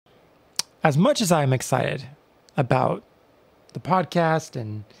as much as I'm excited about the podcast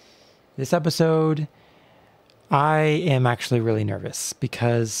and this episode, I am actually really nervous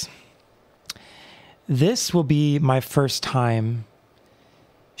because this will be my first time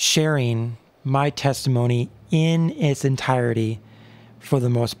sharing my testimony in its entirety, for the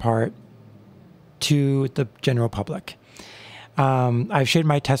most part, to the general public. I've shared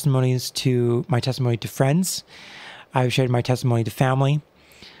my testimony to friends. I've shared my testimony to family.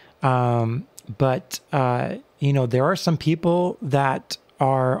 But there are some people that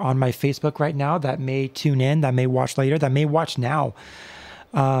are on my Facebook right now that may tune in, that may watch later, that may watch now.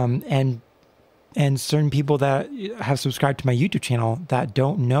 And certain people that have subscribed to my YouTube channel that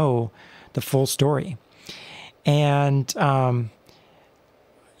don't know the full story. And,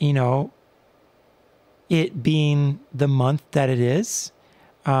 it being the month that it is,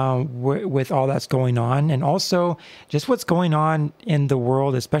 with all that's going on, and also just what's going on in the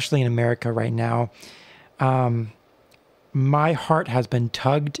world, especially in America right now, my heart has been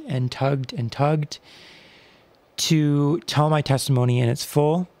tugged and tugged and tugged to tell my testimony in its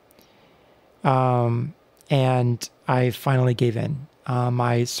full. And I finally gave in.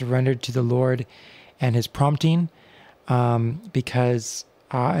 I surrendered to the Lord and His prompting, because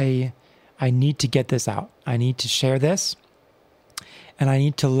I need to get this out. I need to share this, and I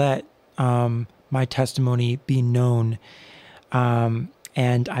need to let my testimony be known. And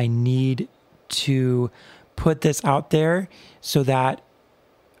I need to put this out there so that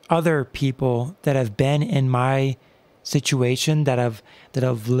other people that have been in my situation, that have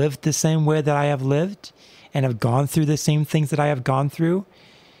lived the same way that I have lived, and have gone through the same things that I have gone through,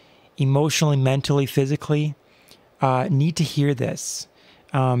 emotionally, mentally, physically, need to hear this.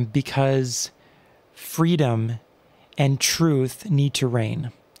 Because freedom and truth need to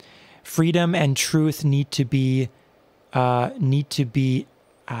reign. Freedom and truth need to be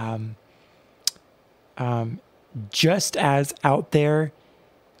just as out there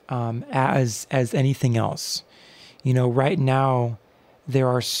as anything else. Right now there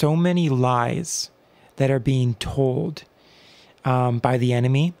are so many lies that are being told by the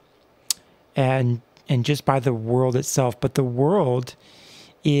enemy and just by the world itself. But the world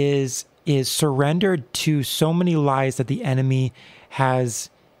is surrendered to so many lies that the enemy has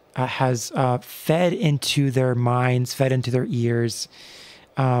fed into their minds, fed into their ears,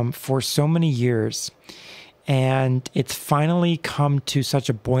 for so many years. And it's finally come to such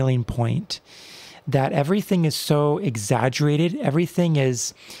a boiling point that everything is so exaggerated. Everything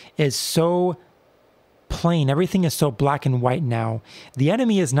is so plain. Everything is so black and white now. The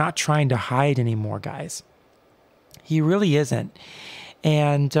enemy is not trying to hide anymore, guys. He really isn't.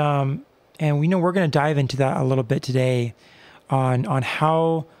 And we know we're going to dive into that a little bit today on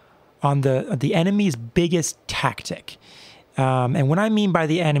how, on the enemy's biggest tactic. And what I mean by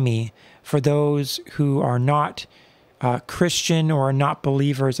the enemy, for those who are not Christian or are not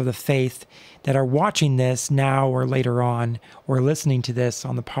believers of the faith that are watching this now or later on, or listening to this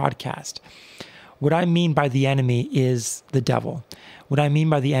on the podcast, what I mean by the enemy is the devil. What I mean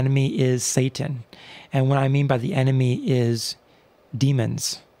by the enemy is Satan. And what I mean by the enemy is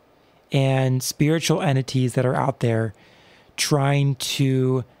demons and spiritual entities that are out there trying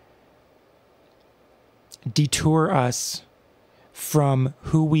to detour us from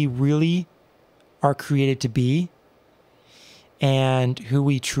who we really are created to be and who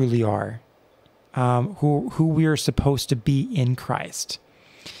we truly are, who we are supposed to be in Christ.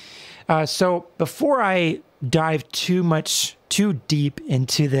 So before I dive too deep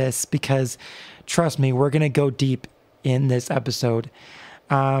into this, because trust me, we're going to go deep in this episode.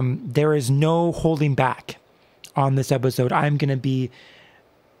 There is no holding back on this episode. I'm going to be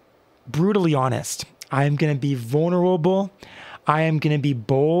brutally honest. I'm going to be vulnerable. I am going to be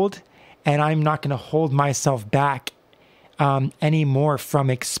bold, and I'm not going to hold myself back anymore from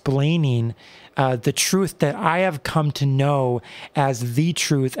explaining the truth that I have come to know as the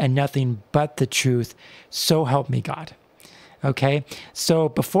truth and nothing but the truth. So help me God. Okay. So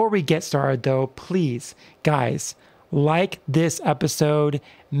before we get started though, please, guys, like this episode,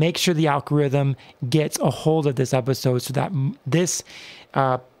 make sure the algorithm gets a hold of this episode so that this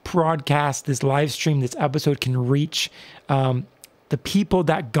broadcast, this live stream, this episode can reach the people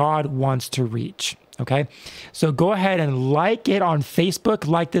that God wants to reach. Okay. So go ahead and like it on Facebook,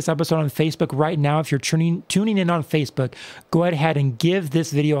 like this episode on Facebook right now. If you're tuning in on Facebook, go ahead and give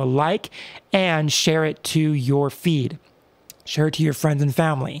this video a like and share it to your feed. Share it to your friends and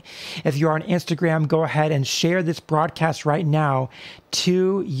family. If you're on Instagram, go ahead and share this broadcast right now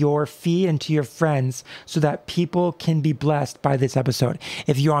to your feed and to your friends so that people can be blessed by this episode.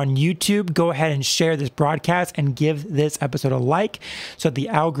 If you're on YouTube, go ahead and share this broadcast and give this episode a like so that the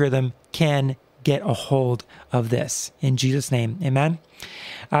algorithm can get a hold of this in Jesus' name. Amen.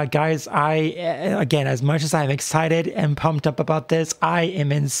 Guys, again, as much as I'm excited and pumped up about this, I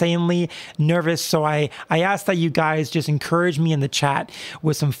am insanely nervous. So I ask that you guys just encourage me in the chat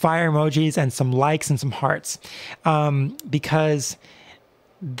with some fire emojis and some likes and some hearts, because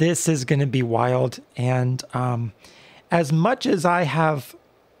this is going to be wild. And as much as I have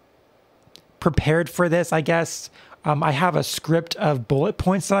prepared for this, I guess, I have a script of bullet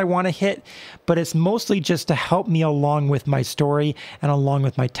points that I want to hit, but it's mostly just to help me along with my story and along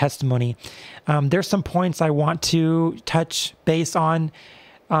with my testimony. There's some points I want to touch base on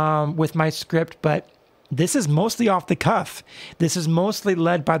with my script, but this is mostly off the cuff. This is mostly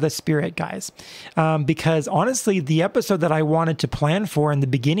led by the Spirit, guys, because honestly, the episode that I wanted to plan for in the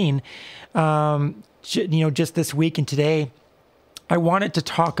beginning, just this week and today, I wanted to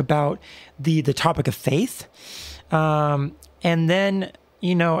talk about the topic of faith. And then,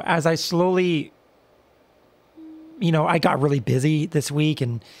 as I slowly, I got really busy this week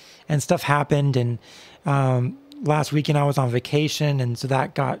and stuff happened. And last weekend I was on vacation, and so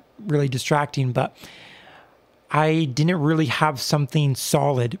that got really distracting. But I didn't really have something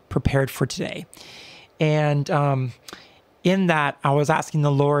solid prepared for today. And in that, I was asking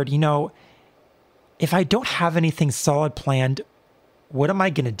the Lord, if I don't have anything solid planned, what am I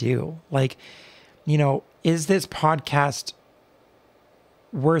going to do? Is this podcast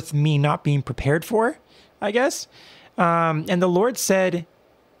worth me not being prepared for, I guess? And the Lord said,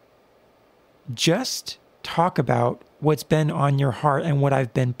 just talk about what's been on your heart and what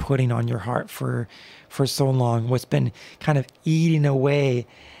I've been putting on your heart for so long, what's been kind of eating away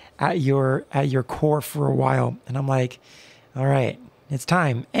at your core for a while. And I'm like, all right, it's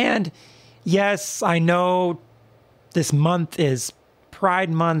time. And yes, I know this month is Pride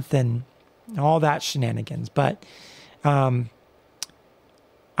Month and all that shenanigans, but I'm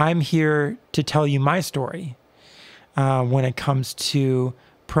here to tell you my story when it comes to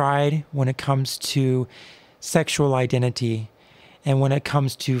pride, when it comes to sexual identity, and when it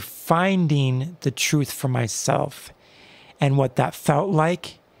comes to finding the truth for myself and what that felt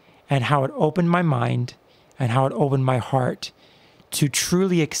like and how it opened my mind and how it opened my heart to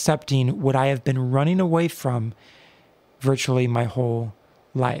truly accepting what I have been running away from virtually my whole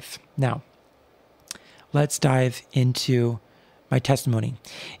life. Now, let's dive into my testimony.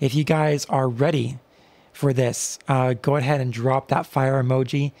 If you guys are ready for this, go ahead and drop that fire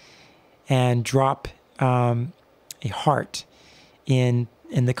emoji and drop a heart in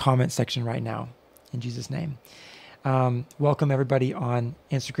the comment section right now, in Jesus' name. Welcome everybody on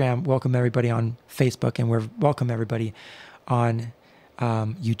Instagram. Welcome everybody on Facebook, and welcome everybody on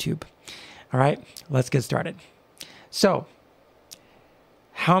YouTube. All right, let's get started. So,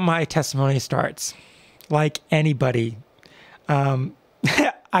 how my testimony starts. Like anybody,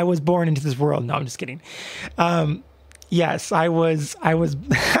 I was born into this world. No, I'm just kidding. Yes, I was I was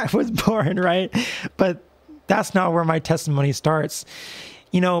born, right? But that's not where my testimony starts.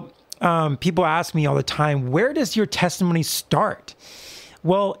 People ask me all the time, where does your testimony start?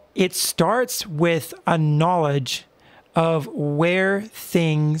 Well, it starts with a knowledge of where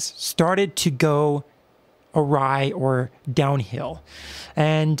things started to go awry or downhill.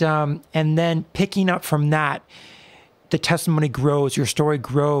 And then picking up from that, the testimony grows, your story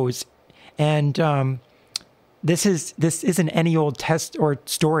grows. And this isn't any old test or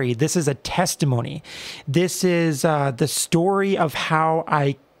story. This is a testimony. This is the story of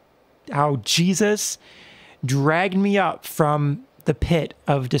how Jesus dragged me up from the pit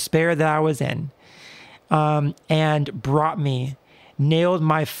of despair that I was in, and brought me, nailed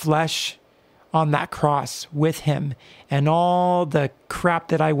my flesh on that cross with him, and all the crap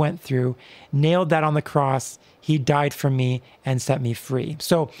that I went through, nailed that on the cross. He died for me and set me free.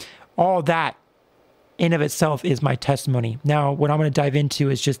 So all that in of itself is my testimony. Now, what I'm going to dive into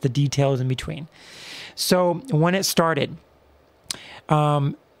is just the details in between. So when it started,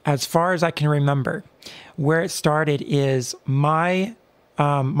 as far as I can remember, where it started is my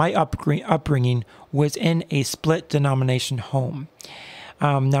upbringing was in a split denomination home.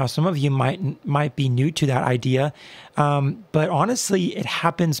 Now, some of you might be new to that idea, but honestly, it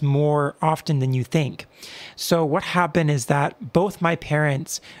happens more often than you think. So what happened is that both my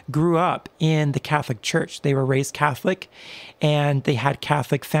parents grew up in the Catholic Church. They were raised Catholic, and they had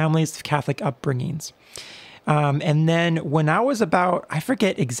Catholic families, Catholic upbringings. And then when I was about, I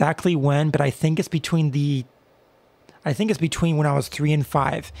forget exactly when, but I think it's between when I was 3 and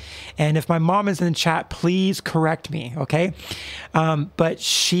 5. And if my mom is in the chat, please correct me, okay? But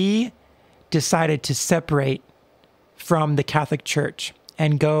she decided to separate from the Catholic Church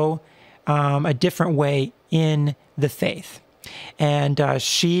and go a different way in the faith. And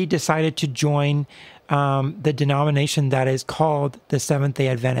she decided to join the denomination that is called the Seventh-day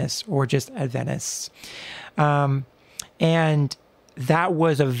Adventists, or just Adventists. And that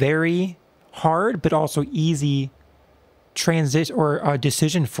was a very hard but also easy transition or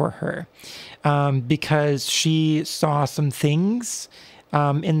decision for her, because she saw some things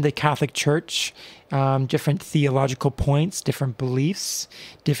in the Catholic Church, different theological points, different beliefs,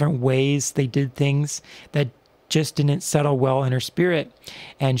 different ways they did things that just didn't settle well in her spirit.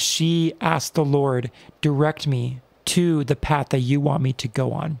 And she asked the Lord, direct me to the path that you want me to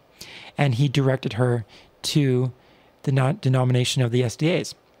go on. And he directed her to the denomination of the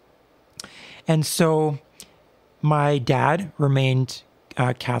SDAs. And so my dad remained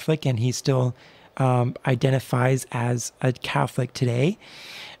Catholic, and he still identifies as a Catholic today.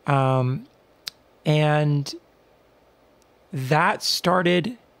 And that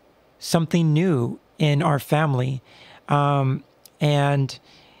started something new in our family. And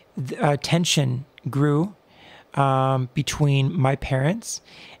tension grew between my parents,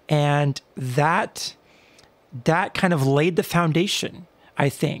 and that kind of laid the foundation, I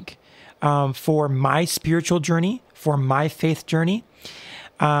think, for my spiritual journey, for my faith journey,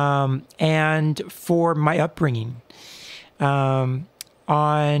 and for my upbringing.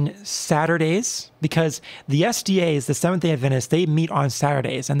 On Saturdays, because the SDAs, the Seventh-day Adventists, they meet on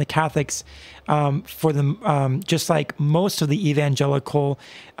Saturdays, and the Catholics, for them, just like most of the evangelical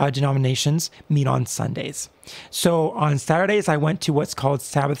denominations, meet on Sundays. So on Saturdays, I went to what's called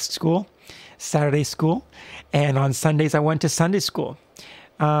Sabbath school, Saturday school, and on Sundays, I went to Sunday school.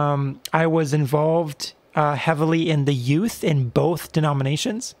 I was involved heavily in the youth in both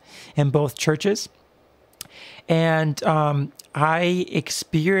denominations, in both churches. And I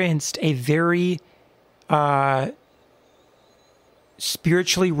experienced a very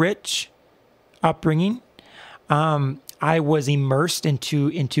spiritually rich upbringing. I was immersed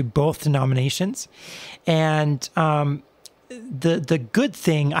into both denominations. And the good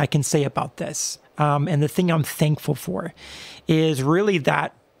thing I can say about this, and the thing I'm thankful for, is really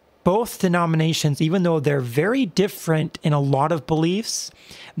that both denominations, even though they're very different in a lot of beliefs,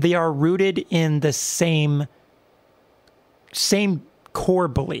 they are rooted in the same core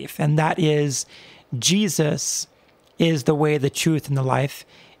belief, and that is Jesus is the way, the truth, and the life,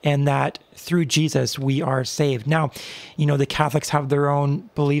 and that through Jesus we are saved. Now, the Catholics have their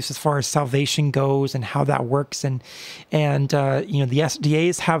own beliefs as far as salvation goes and how that works, and the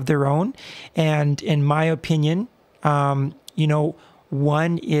SDAs have their own, and in my opinion,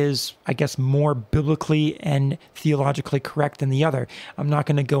 one is, I guess, more biblically and theologically correct than the other. I'm not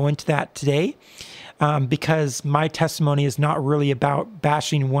going to go into that today, because my testimony is not really about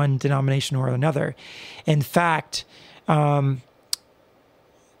bashing one denomination or another. In fact, the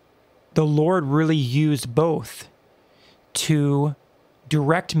Lord really used both to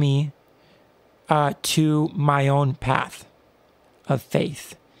direct me to my own path of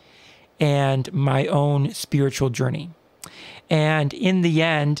faith and my own spiritual journey. And in the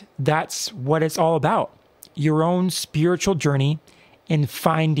end, that's what it's all about. Your own spiritual journey in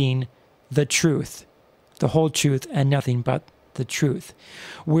finding the truth, the whole truth, and nothing but the truth.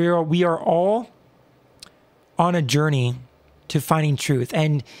 We are all on a journey to finding truth.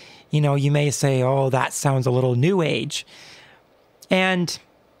 And, you may say, oh, that sounds a little new age. And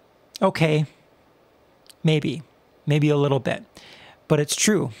okay, maybe a little bit, but it's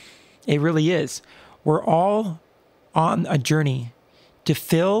true. It really is. We're all on a journey to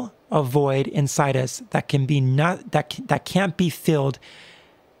fill a void inside us that that can't be filled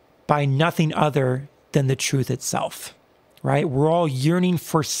by nothing other than the truth itself, right? We're all yearning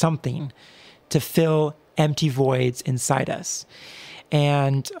for something to fill empty voids inside us.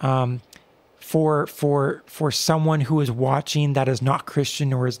 And for someone who is watching that is not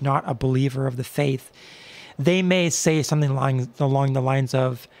Christian or is not a believer of the faith, they may say something along the lines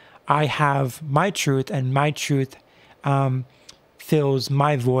of, I have my truth, and my truth fills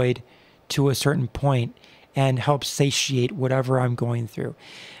my void to a certain point and helps satiate whatever I'm going through.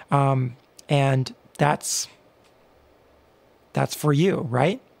 And that's for you,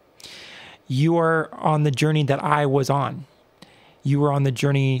 right? You are on the journey that I was on. You were on the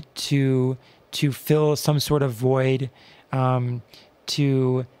journey to fill some sort of void,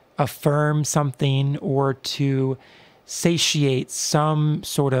 to affirm something, or to satiate some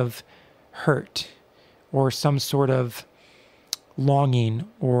sort of hurt or some sort of longing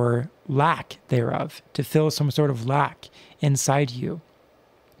or lack thereof, to fill some sort of lack inside you.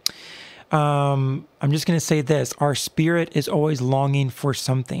 I'm just going to say this. Our spirit is always longing for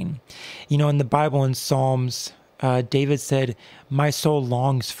something. In the Bible, in Psalms, David said, my soul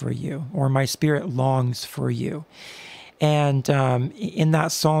longs for you, or my spirit longs for you. And in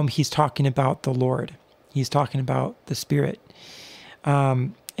that psalm, he's talking about the Lord. He's talking about the Spirit.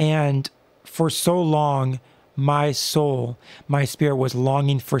 And for so long, my soul, my spirit was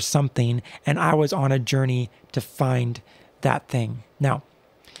longing for something, and I was on a journey to find that thing. Now,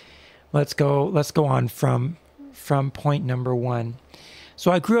 let's go on from point number one.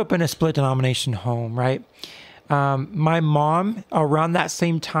 So I grew up in a split denomination home, right? My mom, around that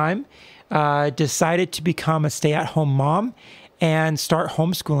same time, decided to become a stay-at-home mom and start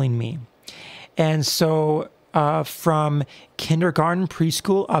homeschooling me. And so from kindergarten,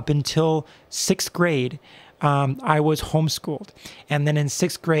 preschool, up until 6th grade, I was homeschooled. And then in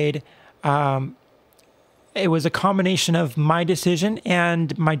 6th grade, it was a combination of my decision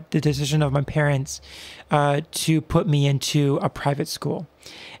and the decision of my parents to put me into a private school.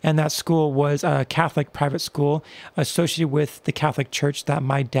 And that school was a Catholic private school associated with the Catholic Church that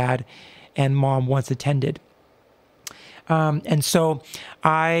my dad and mom once attended. And so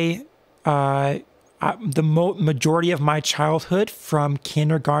the majority of my childhood, from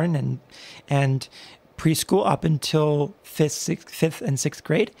kindergarten and preschool up until 5th and 6th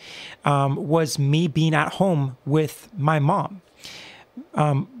grade, was me being at home with my mom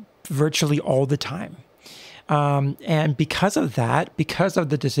virtually all the time. And because of that, because of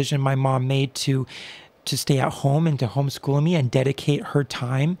the decision my mom made to stay at home and to homeschool me and dedicate her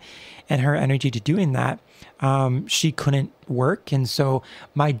time and her energy to doing that, she couldn't work. And so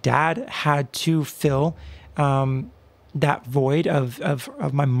my dad had to fill that void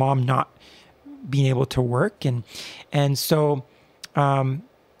of my mom not being able to work. And so and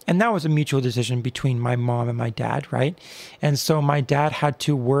that was a mutual decision between my mom and my dad, right? And so my dad had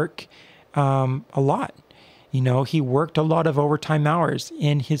to work a lot. He worked a lot of overtime hours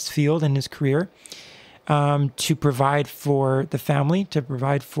in his field and his career to provide for the family, to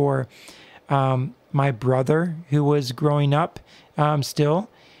provide for my brother, who was growing up still,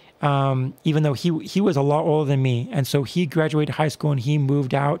 even though he was a lot older than me. And so he graduated high school and he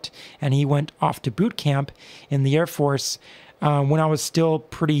moved out and he went off to boot camp in the Air Force when I was still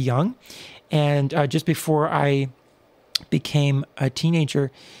pretty young, and just before I became a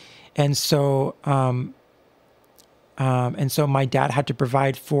teenager. And so my dad had to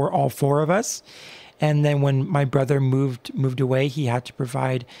provide for all four of us. And then when my brother moved away, he had to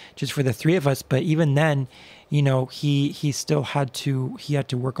provide just for the three of us. But even then, he still had to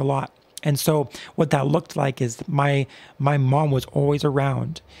work a lot. And so what that looked like is my mom was always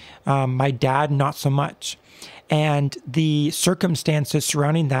around. My dad, not so much. And the circumstances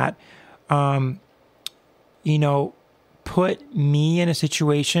surrounding that, put me in a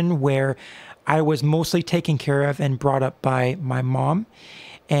situation where I was mostly taken care of and brought up by my mom.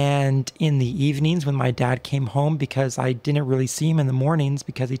 And in the evenings when my dad came home, because I didn't really see him in the mornings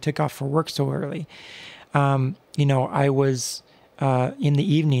because he took off for work so early, I was, in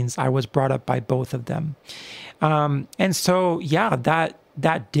the evenings, I was brought up by both of them. And so, yeah,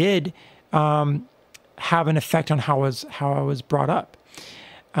 that did have an effect on how I was brought up.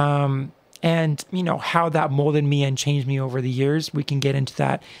 And, how that molded me and changed me over the years. We can get into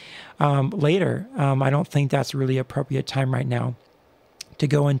that later. I don't think that's really appropriate time right now to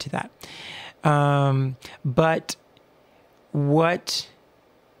go into that. But what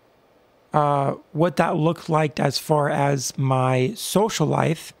that looked like as far as my social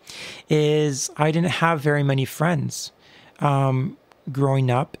life is I didn't have very many friends growing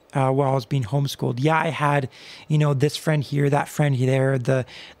up while I was being homeschooled. Yeah, I had, this friend here, that friend there, the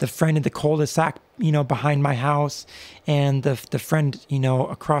friend in the cul-de-sac, behind my house, and the friend,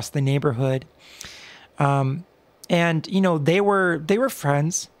 across the neighborhood. And, they were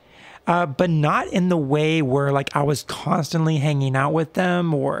friends, but not in the way where like I was constantly hanging out with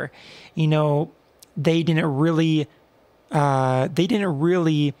them, or, they didn't really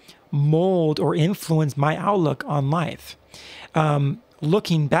mold or influence my outlook on life.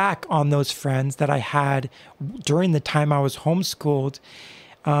 Looking back on those friends that I had during the time I was homeschooled,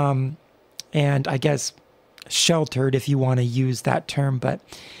 and I guess sheltered, if you want to use that term, but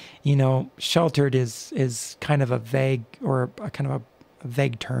sheltered is kind of a vague or a kind of a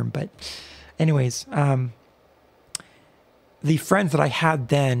vague term. But anyways, the friends that I had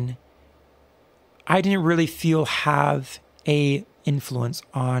then, I didn't really feel have a influence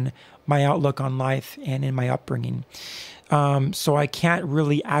on my outlook on life and in my upbringing. So I can't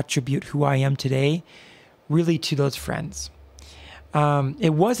really attribute who I am today really to those friends.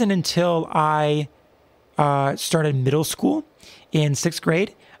 It wasn't until I started middle school in 6th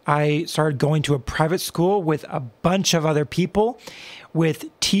grade, I started going to a private school with a bunch of other people, with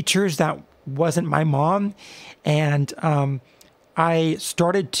teachers that wasn't my mom. And I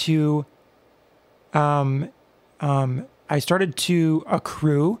started to I started to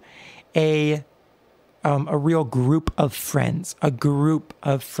accrue a real group of friends,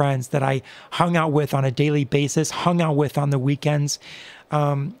 that I hung out with on a daily basis, hung out with on the weekends,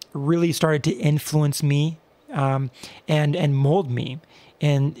 really started to influence me, and mold me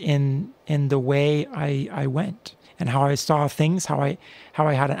in the way I went and how I saw things, how I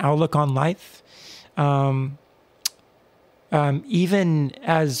had an outlook on life. Even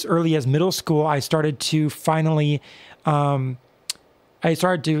as early as middle school, I started to finally,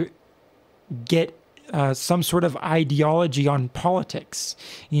 get some sort of ideology on politics.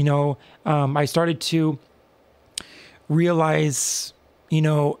 I started to realize,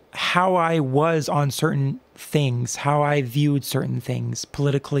 how I was on certain things, how I viewed certain things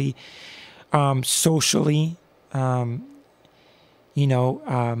politically, socially, the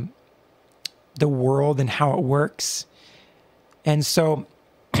world and how it works. And so,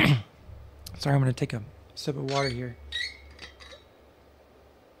 sorry, I'm going to take a sip of water here.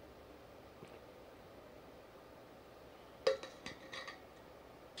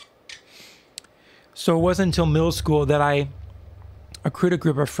 So it wasn't until middle school that I accrued a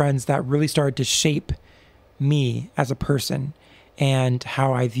group of friends that really started to shape me as a person and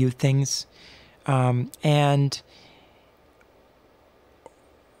how I viewed things. And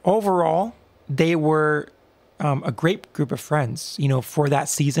overall, they were a great group of friends, for that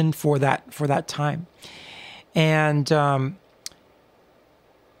season, for that time. And, I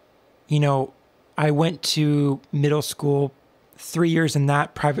went to middle school, 3 years in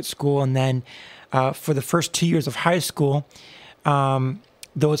that private school, and then for the first 2 years of high school,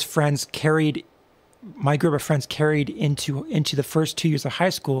 those friends my group of friends carried into the first 2 years of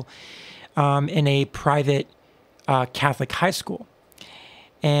high school in a private Catholic high school.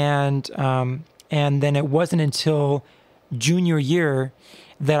 And then it wasn't until junior year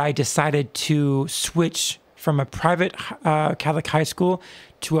that I decided to switch from a private Catholic high school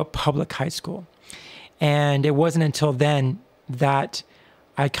to a public high school. And it wasn't until then that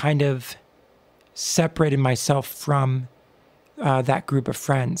I kind of separated myself from that group of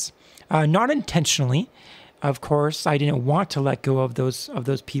friends. Not intentionally, of course. I didn't want to let go of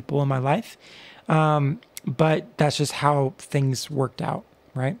those people in my life, but that's just how things worked out,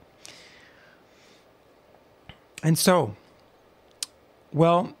 right? And so,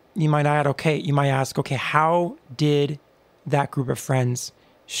 well, you might ask, okay, how did that group of friends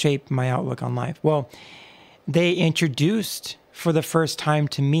shape my outlook on life? Well, they introduced for the first time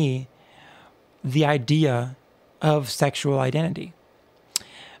to me the idea of sexual identity.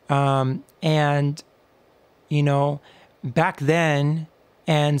 And, back then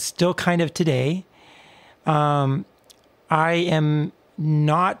and still kind of today, I am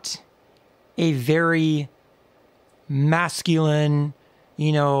not a very masculine,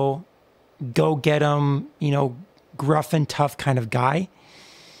 go get 'em, gruff and tough kind of guy.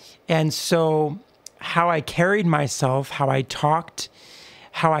 And so how I carried myself, how I talked,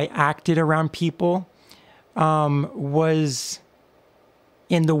 how I acted around people, was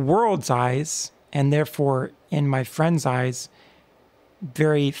in the world's eyes, and therefore in my friends' eyes,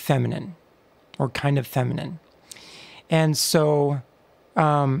 very feminine, or kind of feminine. And so,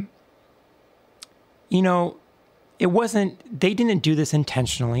 it wasn't, they didn't do this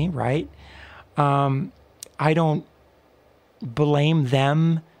intentionally, right? I don't blame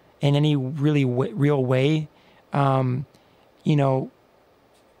them in any really real way.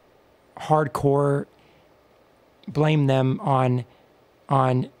 Hardcore blame them on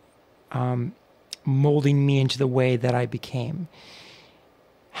molding me into the way that I became.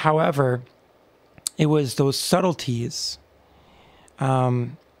 However, it was those subtleties, how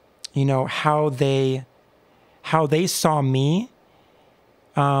they saw me,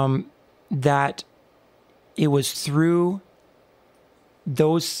 that it was through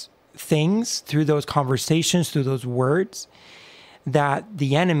those things, through those conversations, through those words, that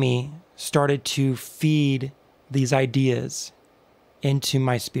the enemy started to feed these ideas into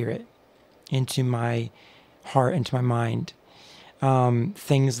my spirit, into my heart, into my mind.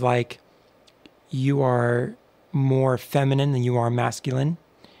 Things like, you are more feminine than you are masculine.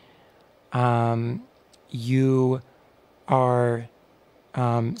 You are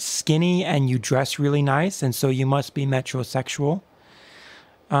skinny and you dress really nice, and so you must be metrosexual.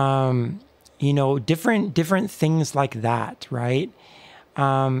 Different things like that, right?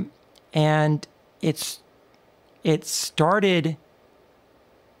 And it started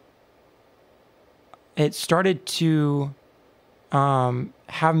to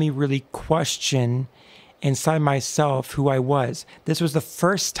have me really question inside myself who I was. This was the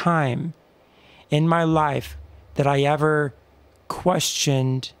first time in my life that I ever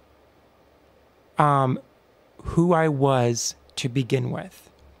questioned who I was to begin with,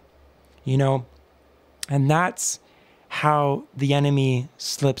 you know, and that's how the enemy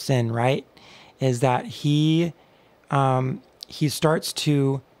slips in, right? Is that he starts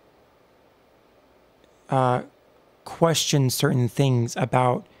to question certain things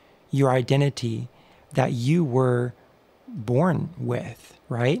about your identity that you were born with,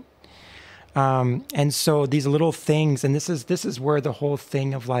 right? And so these little things, and this is where the whole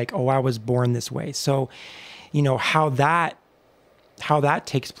thing of like, oh, I was born this way. So, you know, how that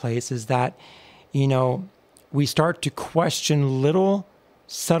takes place is that, you know, we start to question little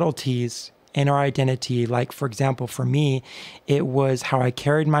subtleties in our identity. Like, for example, for me, it was how I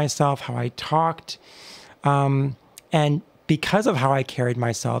carried myself, how I talked. And because of how I carried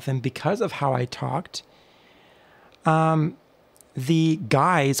myself and because of how I talked, the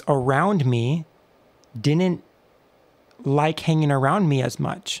guys around me didn't like hanging around me as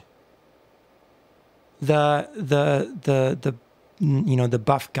much. The you know, the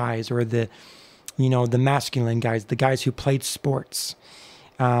buff guys, or the, you know, the masculine guys, the guys who played sports.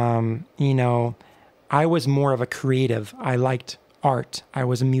 You know, I was more of a creative. I liked art. I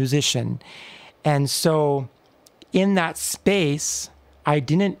was a musician. And so in that space, I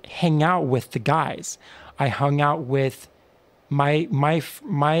didn't hang out with the guys. I hung out with my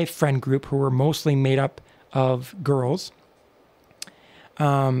friend group, who were mostly made up of girls.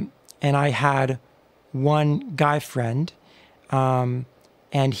 And I had one guy friend, and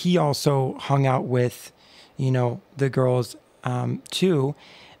he also hung out with, you know, the girls too.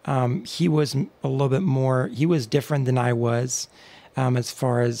 He was a little bit more, he was different than I was, as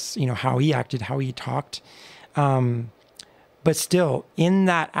far as, you know, how he acted, how he talked. But still, in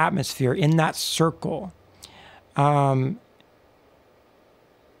that atmosphere, in that circle,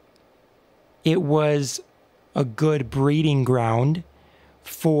 it was a good breeding ground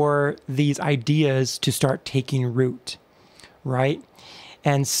for these ideas to start taking root, right?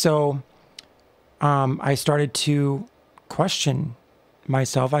 And so I started to question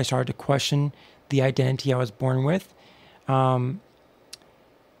myself. I started to question the identity I was born with. And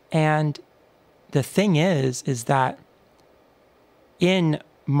the thing is that in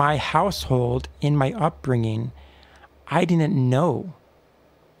my household, in my upbringing, I didn't know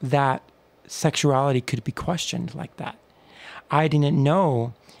that sexuality could be questioned like that. I didn't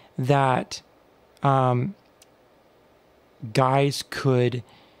know that guys could,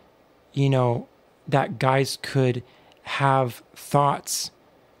 you know, that guys could have thoughts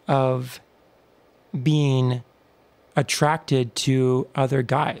of being attracted to other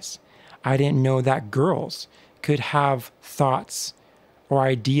guys. I didn't know that girls could have thoughts or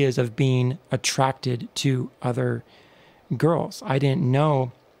ideas of being attracted to other girls. I didn't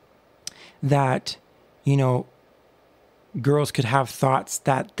know that, you know, girls could have thoughts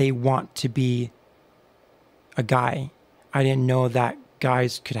that they want to be a guy. I didn't know that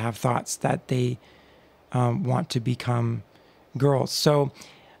guys could have thoughts that they want to become girls. So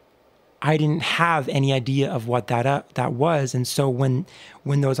I didn't have any idea of what that was. And so when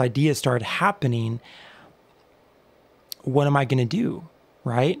those ideas started happening, what am I going to do,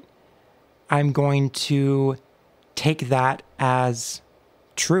 right? I'm going to take that as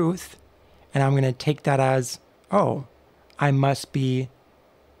truth, and I'm going to take that as, oh, I must be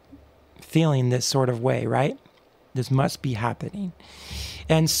feeling this sort of way, right? This must be happening.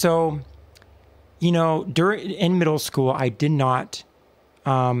 And so, you know, in middle school, I did not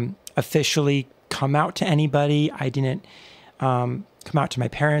officially come out to anybody. I didn't come out to my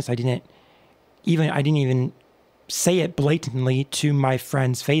parents. I didn't even say it blatantly to my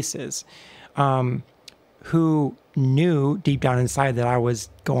friends' faces, who knew deep down inside that I was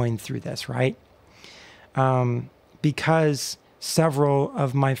going through this, right? Because several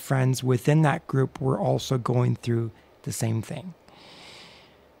of my friends within that group were also going through the same thing.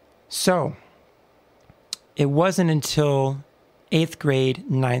 So it wasn't until 8th grade,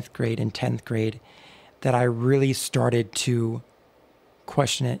 9th grade, and 10th grade that I really started to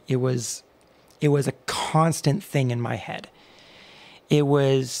question it. It was a constant thing in my head. It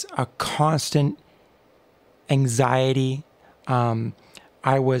was a constant anxiety.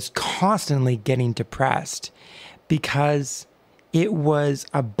 I was constantly getting depressed because it was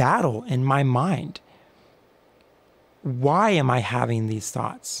a battle in my mind. Why am I having these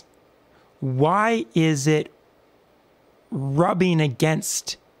thoughts? Why is it rubbing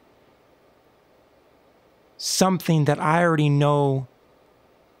against something that I already know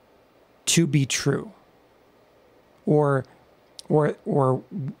to be true, or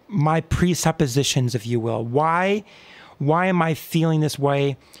my presuppositions, if you will? Why am I feeling this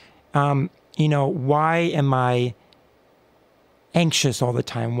way? Why am I anxious all the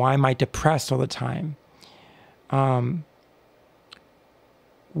time? Why am I depressed all the time? why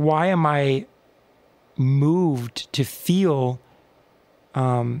am I moved to feel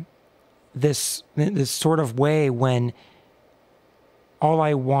this sort of way when all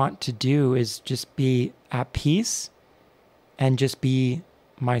I want to do is just be at peace and just be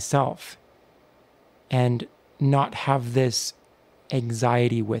myself and not have this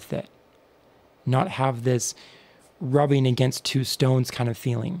anxiety with it, not have this rubbing against two stones kind of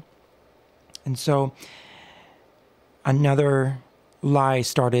feeling. And so another lie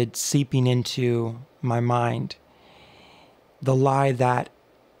started seeping into my mind. The lie that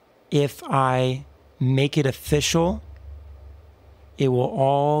if I make it official, it will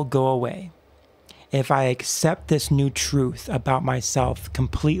all go away. If I accept this new truth about myself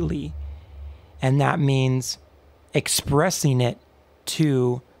completely, and that means expressing it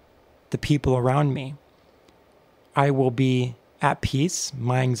to the people around me, I will be at peace.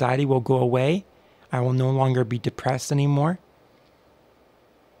 My anxiety will go away. I will no longer be depressed anymore.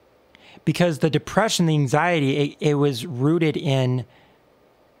 Because the depression, the anxiety, it was rooted in,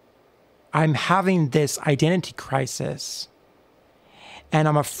 I'm having this identity crisis. And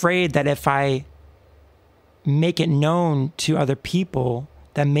I'm afraid that if I make it known to other people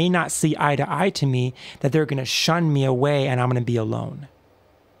that may not see eye to eye to me, that they're going to shun me away and I'm going to be alone.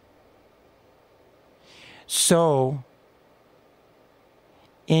 So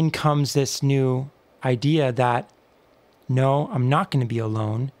in comes this new idea that, no, I'm not going to be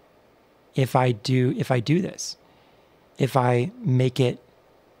alone if I do this. If I make it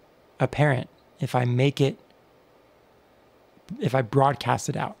apparent, if I broadcast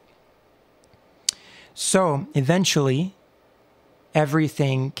it out. So eventually,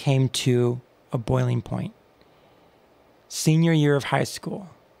 everything came to a boiling point. Senior year of high school.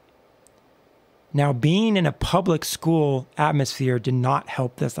 Now, being in a public school atmosphere did not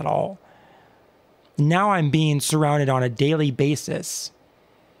help this at all. Now I'm being surrounded on a daily basis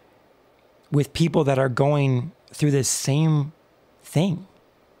with people that are going through this same thing.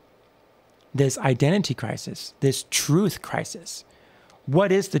 This identity crisis, this truth crisis.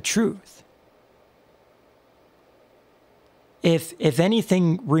 What is the truth? If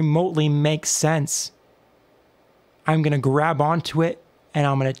anything remotely makes sense, I'm going to grab onto it and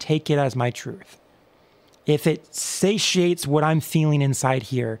I'm going to take it as my truth. If it satiates what I'm feeling inside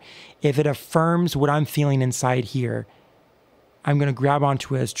here, if it affirms what I'm feeling inside here, I'm going to grab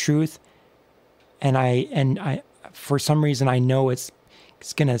onto it as truth. And I, for some reason, I know it's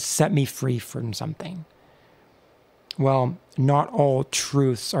going to set me free from something. Well, not all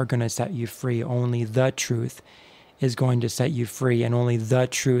truths are going to set you free. Only the truth is going to set you free. And only the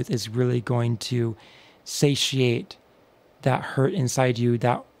truth is really going to satiate that hurt inside you,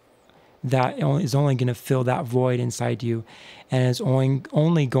 that is only going to fill that void inside you, and is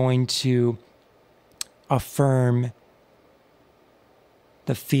only going to affirm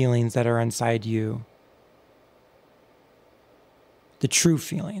the feelings that are inside you, the true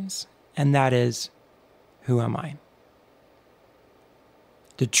feelings, and that is, who am I?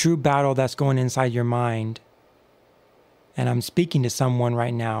 The true battle that's going inside your mind, and I'm speaking to someone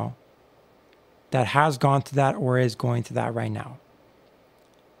right now that has gone through that or is going through that right now.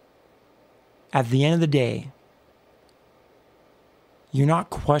 At the end of the day, you're not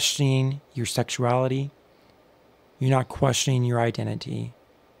questioning your sexuality. You're not questioning your identity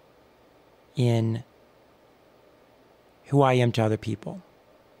in who I am to other people.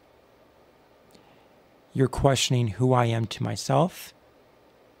 You're questioning who I am to myself.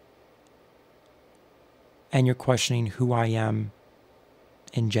 And you're questioning who I am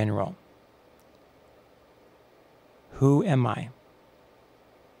in general. Who am I?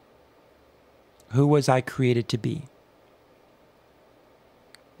 Who was I created to be?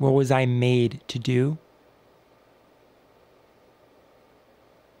 What was I made to do?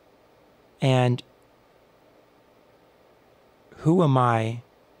 And who am I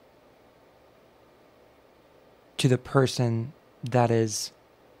to the person that is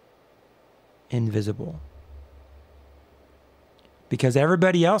invisible? Because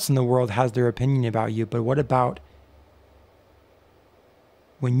everybody else in the world has their opinion about you, but what about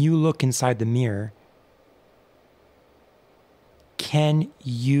when you look inside the mirror? Can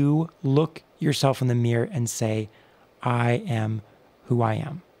you look yourself in the mirror and say, I am who I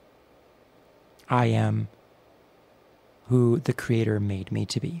am? I am who the Creator made me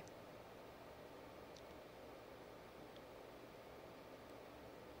to be.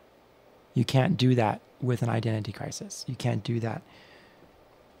 You can't do that with an identity crisis. You can't do that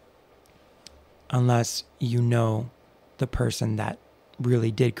unless you know the person that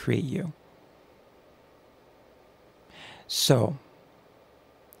really did create you. So,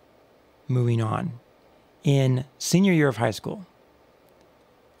 moving on. in senior year of high school,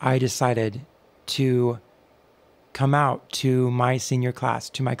 I decided to come out to my senior class,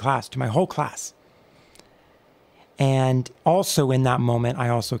 to my whole class. And also in that moment, I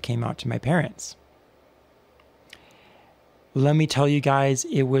also came out to my parents. Let me tell you guys,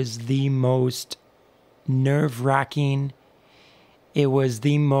 it was the most nerve-wracking, it was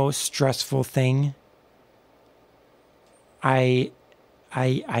the most stressful thing I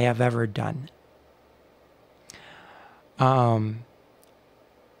have ever done. How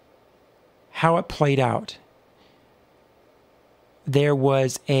it played out. There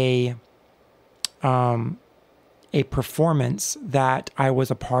was a performance that I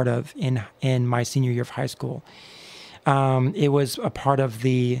was a part of in my senior year of high school. It was a part of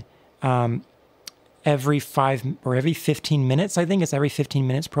the every 15 minutes, I think it's every 15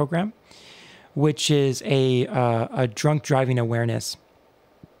 minutes program, which is a drunk driving awareness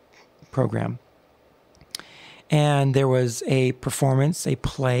program. And there was a performance, a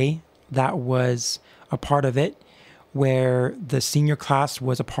play that was a part of it, where the senior class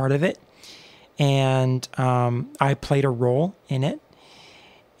was a part of it. And I played a role in it.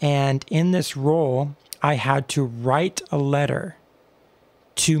 And in this role, I had to write a letter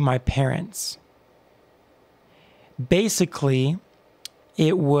to my parents. Basically,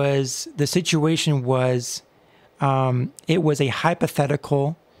 the situation was, it was a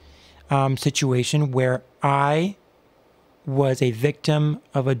hypothetical situation where I was a victim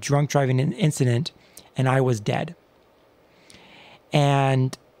of a drunk driving incident and I was dead.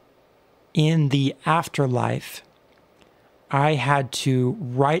 And in the afterlife, I had to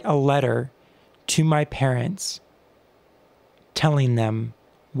write a letter to my parents telling them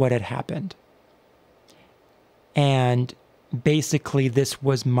what had happened. And basically, this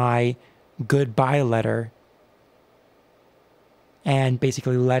was my goodbye letter, and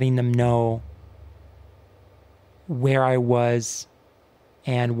basically letting them know where I was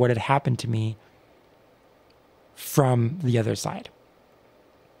and what had happened to me from the other side.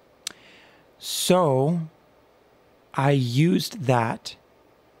 So I used that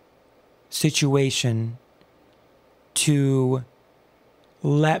situation to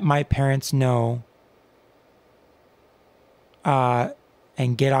let my parents know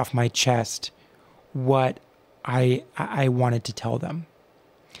and get off my chest what I wanted to tell them.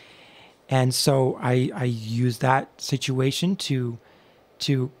 And so I used that situation to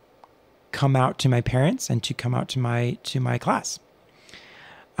come out to my parents and to come out to my class.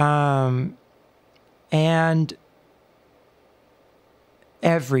 And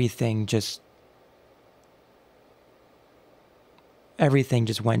everything just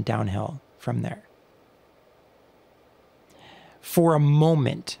went downhill from there. For a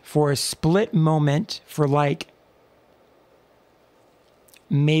moment, for a split moment, for like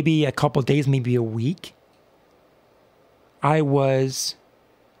maybe a couple days, maybe a week, I was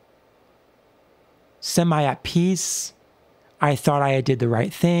semi at peace. I thought I did the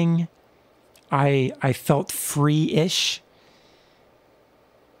right thing. I felt free-ish.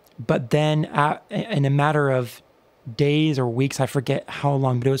 But then in a matter of days or weeks, I forget how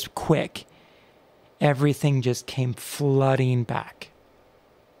long, but it was quick, everything just came flooding back.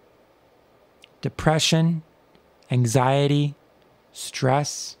 Depression, anxiety,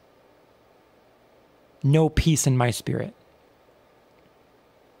 stress, no peace in my spirit.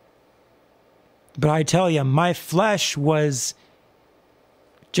 But I tell you, my flesh was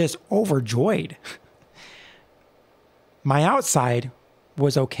just overjoyed. My outside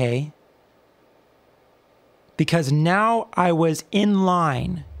was okay, because now I was in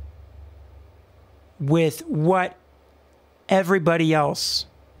line with what everybody else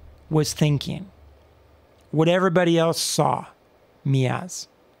was thinking, what everybody else saw me as.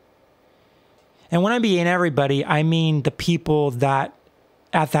 And when I mean everybody, I mean the people that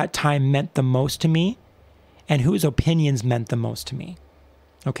at that time meant the most to me and whose opinions meant the most to me.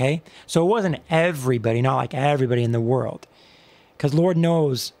 Okay? So it wasn't everybody, not like everybody in the world. Because Lord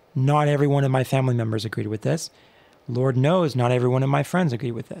knows not every one of my family members agreed with this. Lord knows not every one of my friends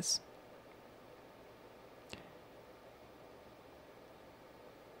agreed with this.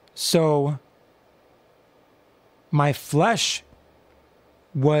 So my flesh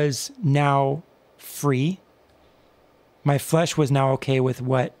was now free. My flesh was now okay with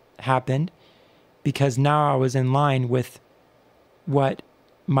what happened, because now I was in line with what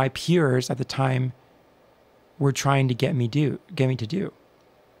my peers at the time were trying to get me to do.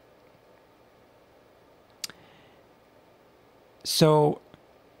 So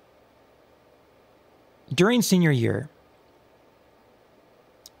during senior year,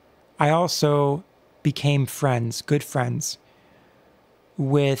 I also became good friends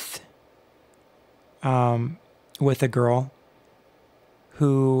with with a girl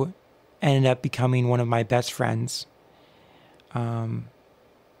who ended up becoming one of my best friends. And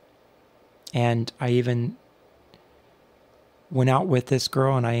I even went out with this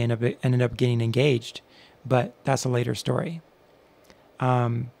girl, and I ended up getting engaged, but that's a later story.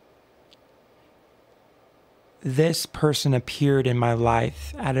 This person appeared in my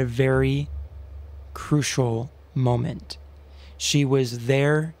life at a very crucial moment. She was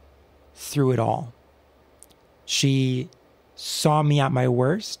there through it all. She saw me at my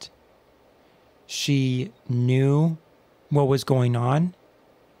worst. She knew what was going on.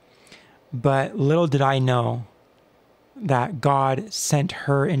 But little did I know that God sent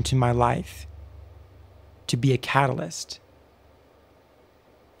her into my life to be a catalyst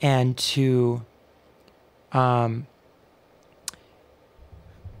and to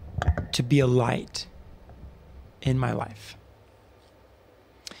be a light in my life.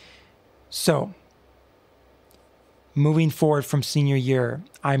 So, moving forward from senior year,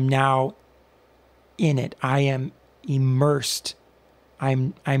 I'm now in it. I am immersed.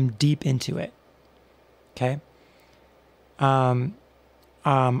 I'm deep into it. Okay? I'm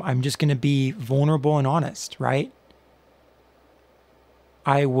just going to be vulnerable and honest, right?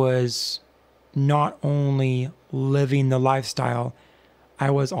 I was not only living the lifestyle, I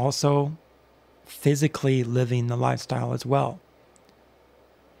was also physically living the lifestyle as well.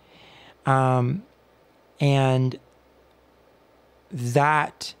 And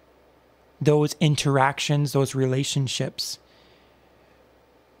those interactions, those relationships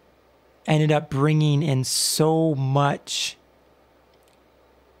ended up bringing in so much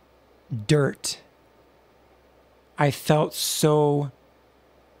dirt. I felt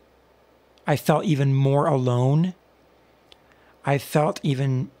even more alone. I felt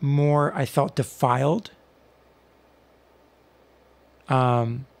defiled.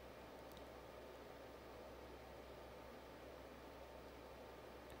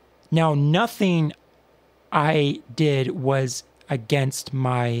 Now, nothing I did was against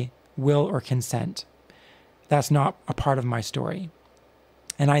my will or consent. That's not a part of my story.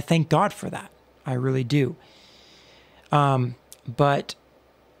 And I thank God for that. I really do. But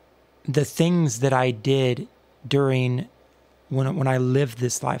the things that I did during when I lived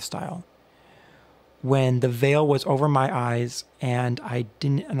this lifestyle, when the veil was over my eyes and I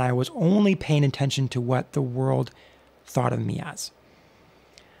was only paying attention to what the world thought of me as.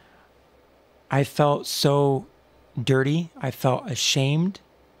 I felt so dirty. I felt ashamed.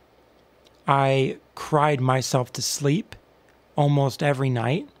 I cried myself to sleep almost every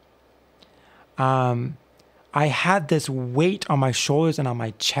night. I had this weight on my shoulders and on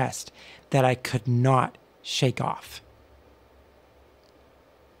my chest that I could not shake off.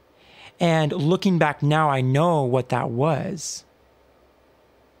 And looking back now, I know what that was.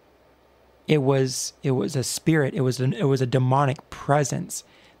 It was a spirit. It was a demonic presence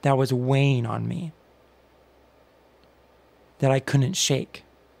that was weighing on me that I couldn't shake.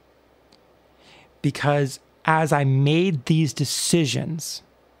 Because as I made these decisions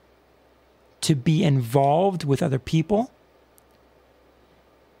to be involved with other people,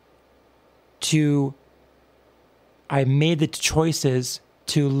 I made the choices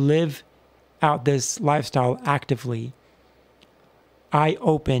to live out this lifestyle actively, I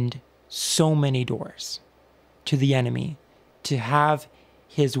opened so many doors to the enemy to have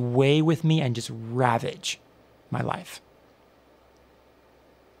his way with me and just ravage my life.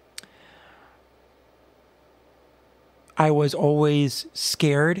 I was always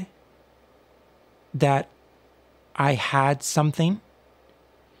scared that I had something,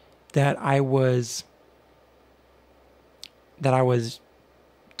 that I was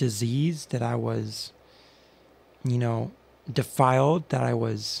diseased, that I was, defiled, that I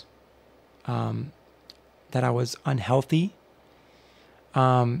was unhealthy.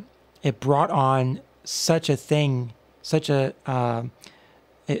 It brought on such an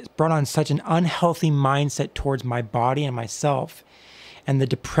unhealthy mindset towards my body and myself, and the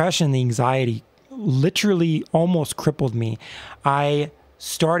depression, the anxiety literally almost crippled me. I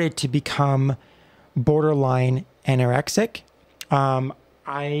started to become borderline anorexic.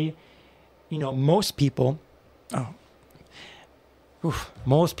 Most people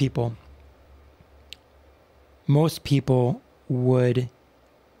would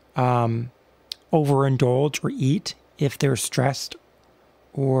overindulge or eat if they're stressed,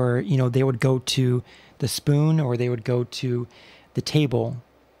 or they would go to the spoon, or they would go to the table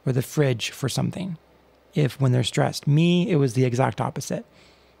or the fridge for something when they're stressed. Me, it was the exact opposite.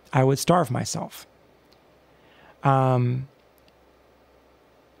 I would starve myself. And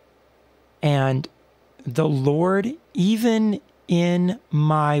the Lord, even in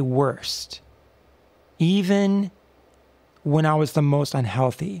my worst, even when I was the most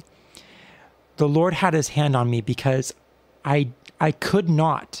unhealthy, the Lord had his hand on me because I could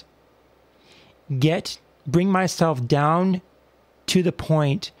not bring myself down to the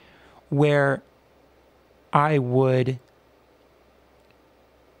point where I would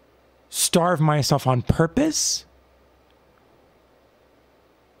starve myself on purpose,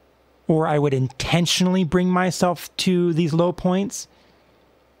 or I would intentionally bring myself to these low points.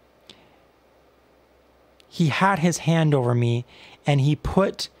 He had his hand over me, and he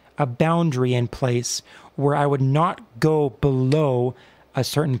put a boundary in place where I would not go below a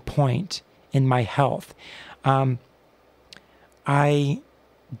certain point in my health. I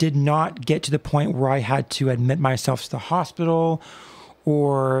did not get to the point where I had to admit myself to the hospital,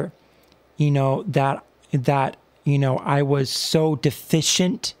 or, that I was so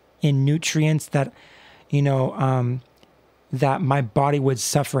deficient in nutrients that, that my body would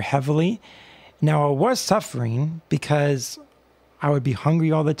suffer heavily. Now, I was suffering because I would be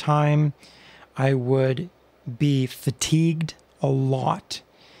hungry all the time. I would be fatigued a lot.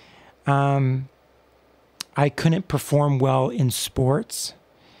 I couldn't perform well in sports.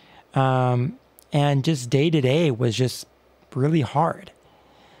 And just day to day was just really hard.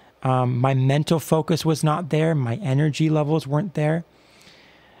 My mental focus was not there. My energy levels weren't there.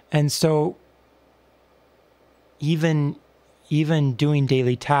 And so even doing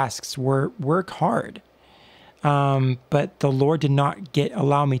daily tasks work hard. But the Lord did not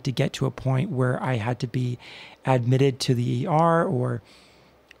allow me to get to a point where I had to be admitted to the ER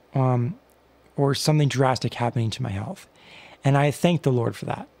or something drastic happening to my health. And I thank the Lord for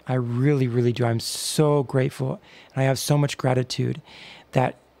that. I really, really do. I'm so grateful. And I have so much gratitude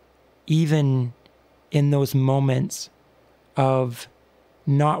that even in those moments of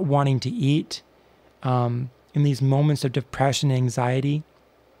not wanting to eat, in these moments of depression and anxiety,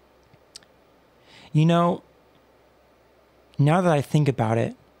 now that I think about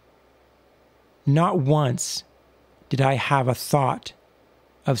it, not once did I have a thought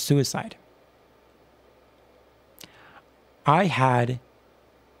of suicide. I had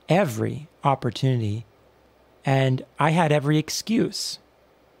every opportunity and I had every excuse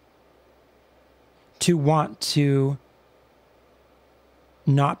to want to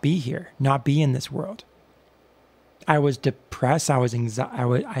not be here, not be in this world. I was depressed. I was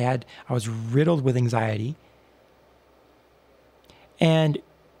riddled with anxiety. And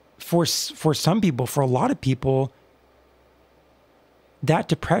for some people, for a lot of people, that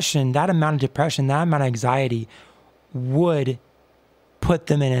depression, that amount of depression, that amount of anxiety would put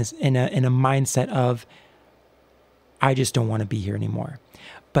them in a mindset of, I just don't want to be here anymore.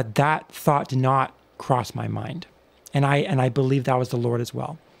 But that thought did not cross my mind. And I believe that was the Lord as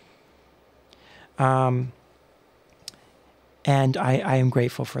well. And I am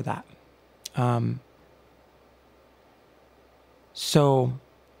grateful for that. So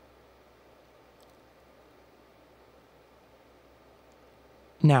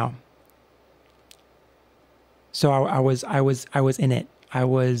now, so I was in it. I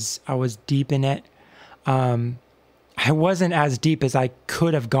was deep in it. I wasn't as deep as I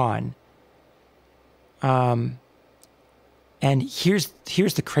could have gone. And here's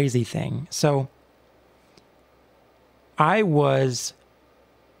the crazy thing. So I was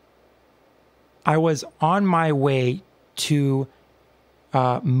on my way to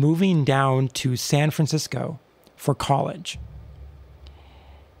moving down to San Francisco for college.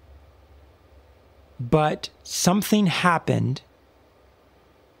 But something happened.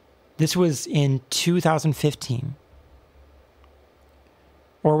 This was in 2015.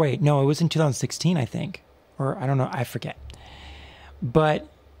 Or wait, no, it was in 2016, I think. Or I don't know, I forget. But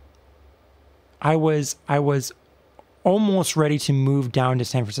I was almost ready to move down to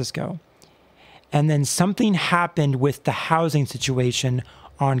San Francisco. And then something happened with the housing situation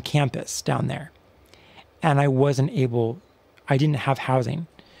on campus down there. And I didn't have housing.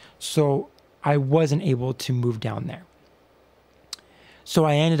 So I wasn't able to move down there. So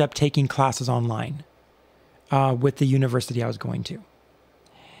I ended up taking classes online with the university I was going to.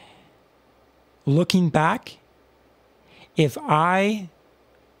 Looking back, if I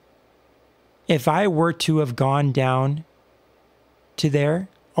were to have gone down to there,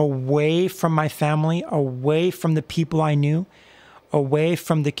 away from my family, away from the people I knew, away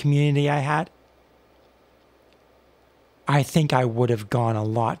from the community I had, I think I would have gone a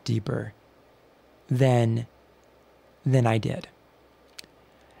lot deeper than I did.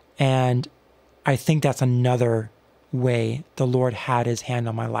 And I think that's another way the Lord had his hand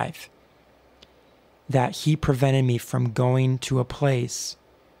on my life. That he prevented me from going to a place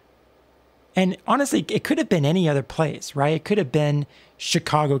And honestly, it could have been any other place, right? It could have been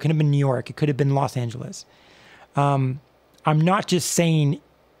Chicago, it could have been New York, it could have been Los Angeles. I'm not just saying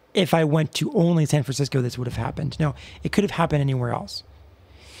if I went to only San Francisco, this would have happened. No, it could have happened anywhere else.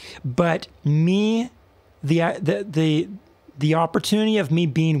 But me, the opportunity of me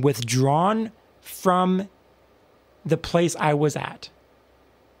being withdrawn from the place I was at,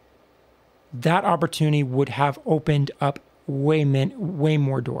 that opportunity would have opened up way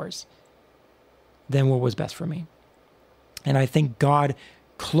more doors than what was best for me. And I think God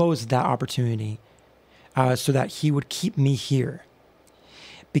closed that opportunity so that he would keep me here.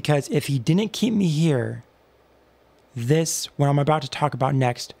 Because if he didn't keep me here, this, what I'm about to talk about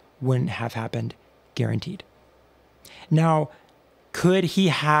next, wouldn't have happened, guaranteed. Now, could he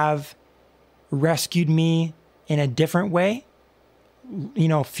have rescued me in a different way? In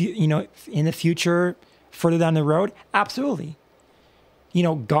the future, further down the road? Absolutely.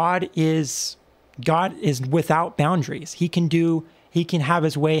 God is without boundaries. He can have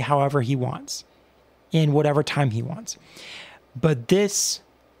his way however he wants, in whatever time he wants. But this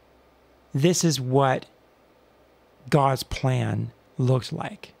is what God's plan looked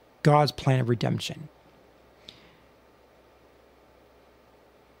like. God's plan of redemption.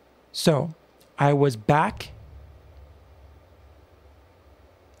 So I was back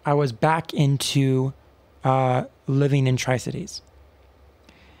into living in Tri-Cities.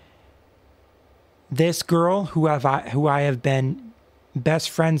 This girl who I have been best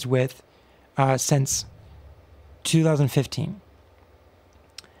friends with since 2015,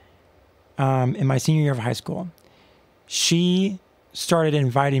 in my senior year of high school, she started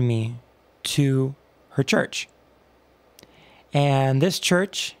inviting me to her church. And this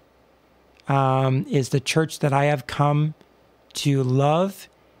church is the church that I have come to love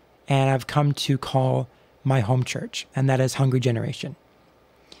and I've come to call my home church, and that is Hungry Generation.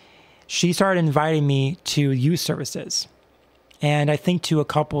 She started inviting me to youth services, and I think to a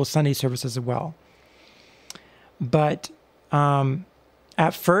couple of Sunday services as well. But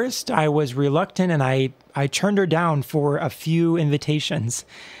at first, I was reluctant, and I turned her down for a few invitations.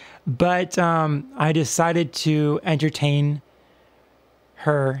 But I decided to entertain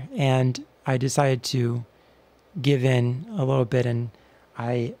her, and I decided to give in a little bit, and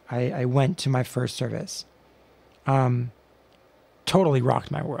I went to my first service. Totally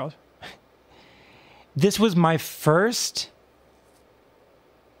rocked my world. This was my first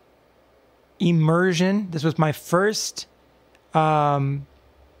immersion. This was my first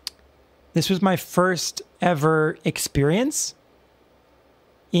ever experience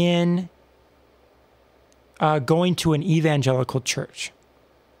in going to an evangelical church.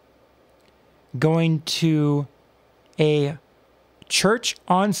 Going to a church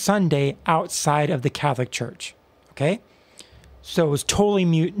on Sunday outside of the Catholic Church. Okay? So it was totally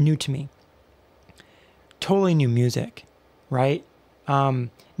new to me. Totally new music, right? Now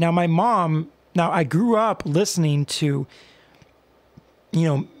I grew up listening to,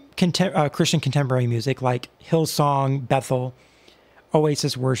 Christian contemporary music like Hillsong, Bethel,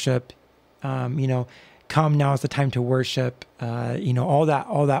 Oasis Worship, Come Now Is the Time to Worship,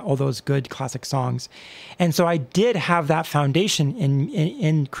 all those good classic songs. And so I did have that foundation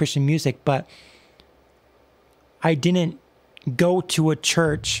in Christian music, but I didn't go to a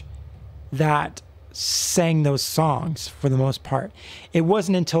church that sang those songs for the most part. It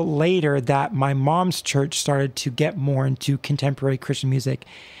wasn't until later that my mom's church started to get more into contemporary Christian music.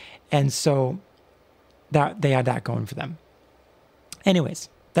 And so that they had that going for them. Anyways,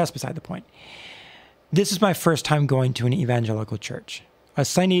 that's beside the point. This is my first time going to an evangelical church, a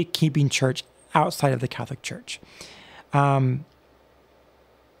Sunday keeping church outside of the Catholic Church. The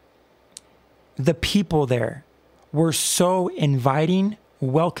people there were so inviting,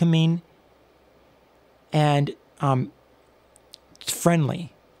 welcoming, and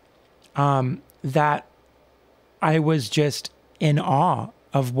friendly that I was just in awe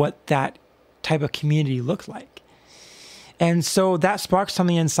of what that type of community looked like. And so that sparked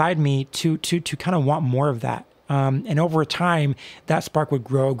something inside me to kind of want more of that. And over time, that spark would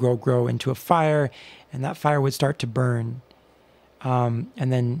grow into a fire, and that fire would start to burn. And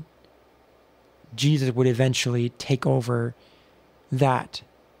then Jesus would eventually take over that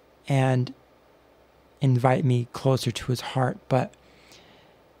and invite me closer to his heart. But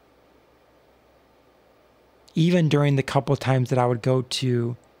even during the couple of times that I would go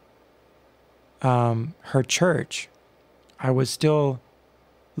to her church, I was still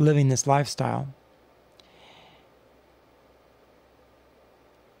living this lifestyle.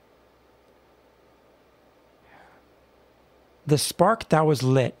 The spark that was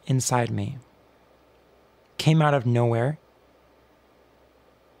lit inside me came out of nowhere.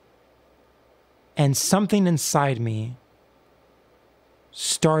 And something inside me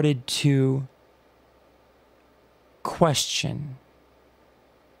started to question.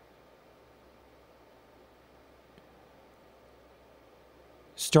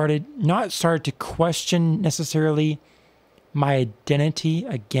 Started to question necessarily my identity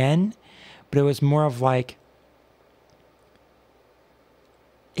again, but it was more of like,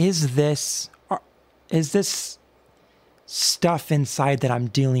 is this stuff inside that I'm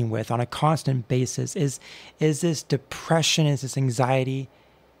dealing with on a constant basis? Is this depression? Is this anxiety?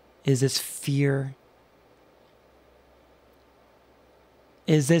 Is this fear?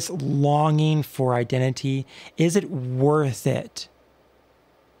 Is this longing for identity? Is it worth it?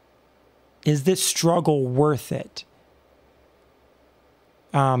 Is this struggle worth it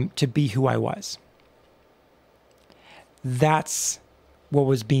to be who I was? That's what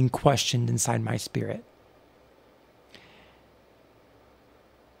was being questioned inside my spirit.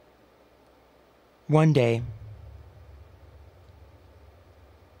 One day,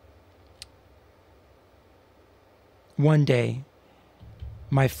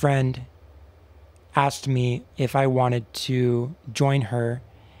 my friend asked me if I wanted to join her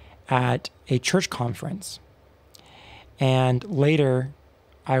at a church conference. And later,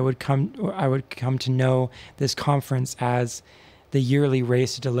 I would come to know this conference as the yearly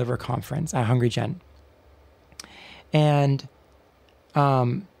Race to Deliver conference at Hungry Gen. And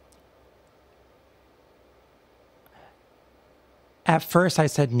at first I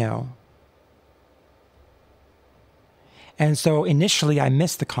said no. And so initially I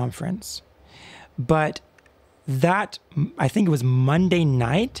missed the conference. But that, I think it was Monday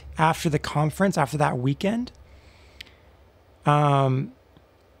night after the conference, after that weekend, the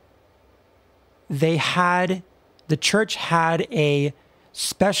church had a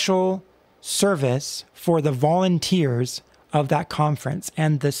special service for the volunteers of that conference.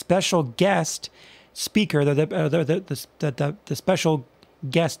 And the special guest speaker, the special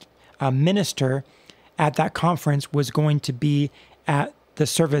guest minister at that conference was going to be at the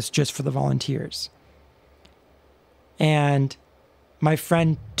service just for the volunteers. And my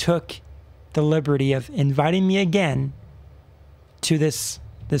friend took the liberty of inviting me again to this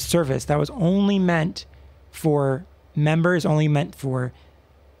service that was only meant for members, only meant for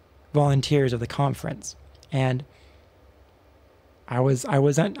volunteers of the conference. And I was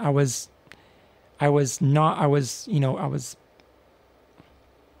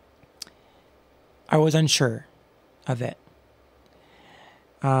unsure of it.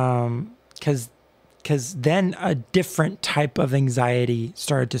 Because then a different type of anxiety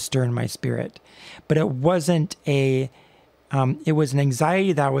started to stir in my spirit. But it wasn't it was an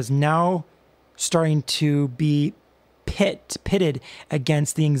anxiety that was now starting to be pitted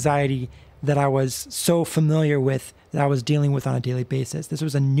against the anxiety that I was so familiar with, that I was dealing with on a daily basis. This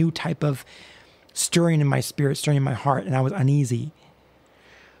was a new type of stirring in my spirit, stirring in my heart, and I was uneasy.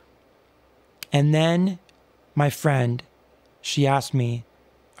 And then my friend, she asked me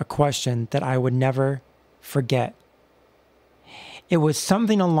a question that I would never forget. It was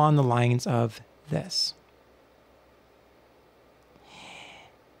something along the lines of this.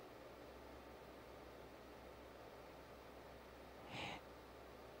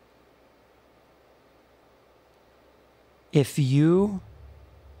 If you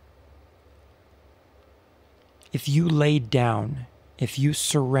laid down, if you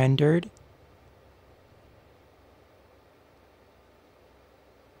surrendered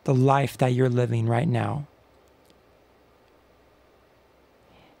the life that you're living right now,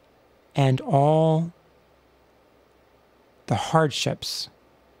 and all the hardships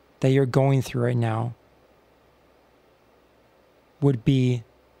that you're going through right now would be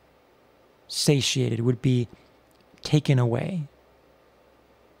satiated, would be taken away,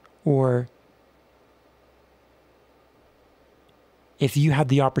 or if you had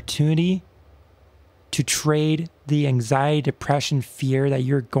the opportunity to trade the anxiety, depression, fear that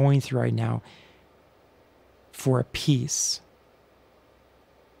you're going through right now for a peace,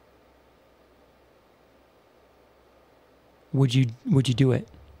 would you do it?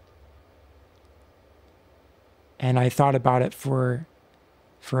 And I thought about it for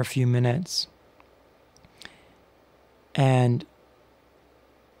a few minutes. And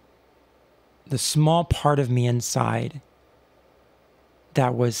the small part of me inside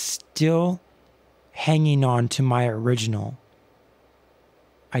that was still hanging on to my original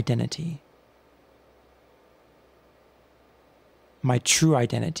identity, my true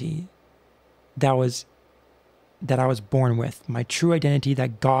identity that I was born with, my true identity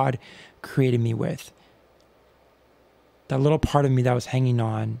that God created me with, that little part of me that was hanging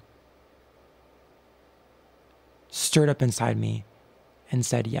on, stirred up inside me and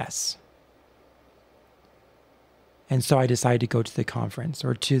said yes. And so I decided to go to the conference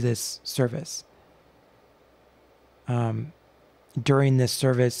or to this service. During this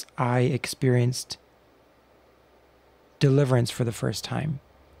service, I experienced deliverance for the first time.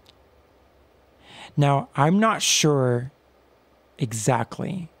 Now, I'm not sure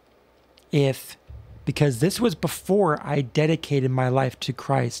exactly because this was before I dedicated my life to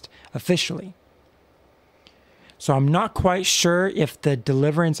Christ officially. So I'm not quite sure if the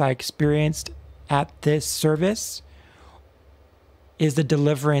deliverance I experienced at this service is the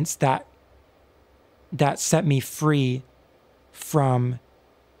deliverance that set me free from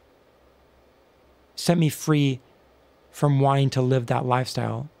wanting to live that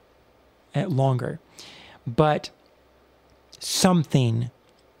lifestyle longer. But something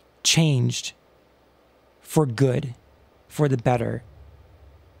changed for good, for the better.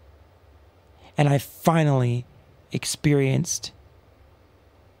 And I finally experienced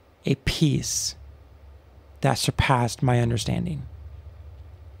a peace that surpassed my understanding.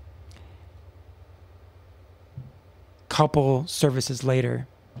 Couple services later,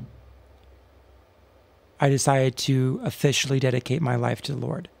 I decided to officially dedicate my life to the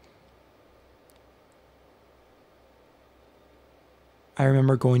Lord. I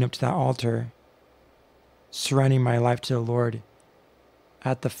remember going up to that altar, surrendering my life to the Lord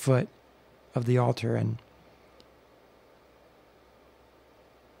at the foot of the altar, and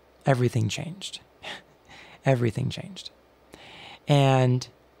everything changed. Everything changed. And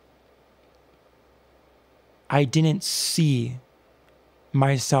I didn't see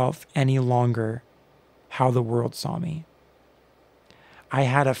myself any longer how the world saw me. I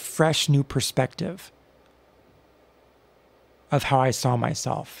had a fresh new perspective of how I saw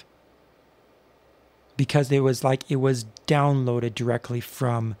myself, because it was like it was downloaded directly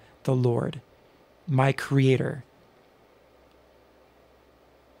from the Lord, my Creator.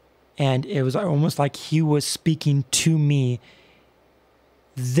 And it was almost like He was speaking to me.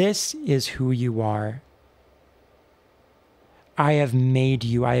 This is who you are. I have made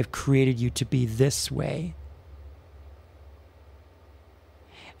you. I have created you to be this way.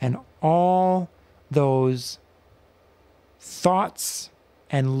 And all those thoughts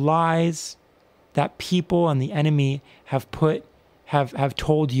and lies that people and the enemy have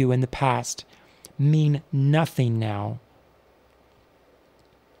told you in the past mean nothing now.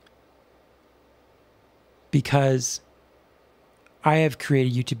 Because I have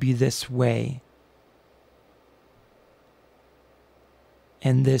created you to be this way.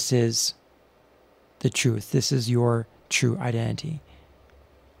 And this is the truth. This is your true identity.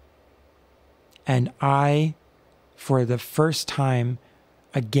 And I, for the first time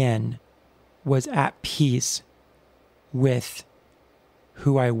again, was at peace with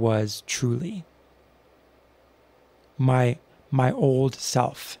who I was truly. My old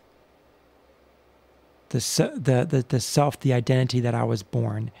self. The self, the identity that I was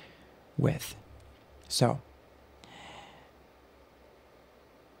born with. So,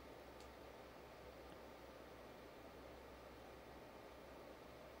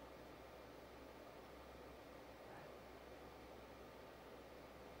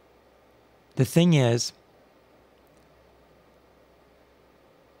 the thing is,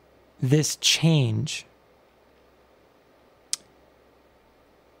 this change,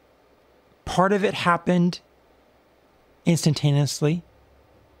 part of it happened instantaneously.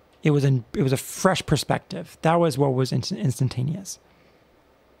 It was a fresh perspective. That was what was instantaneous.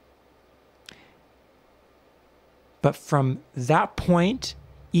 But from that point,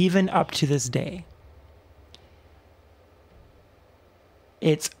 even up to this day,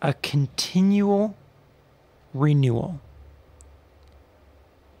 it's a continual renewal.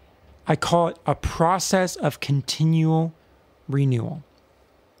 I call it a process of continual renewal.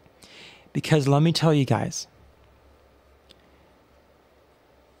 Because let me tell you guys,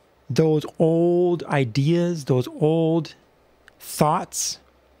 those old ideas, those old thoughts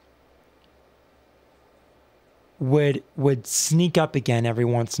would sneak up again every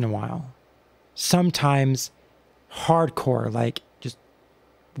once in a while. Sometimes hardcore, like just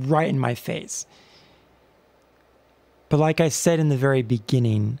right in my face. But like I said in the very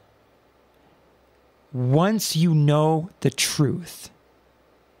beginning, once you know the truth,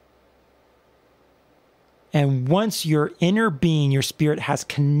 and once your inner being, your spirit has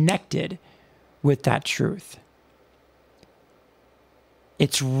connected with that truth,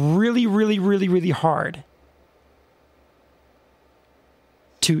 it's really, really, really, really hard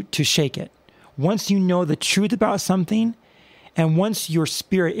to shake it. Once you know the truth about something, and once your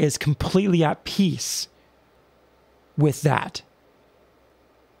spirit is completely at peace with that,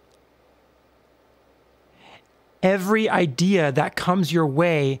 every idea that comes your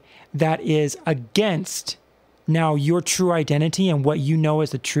way that is against now your true identity and what you know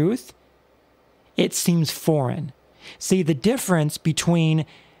as the truth, it seems foreign. See, the difference between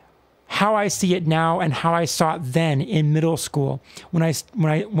how I see it now and how I saw it then in middle school,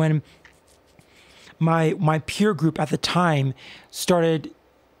 when my peer group at the time started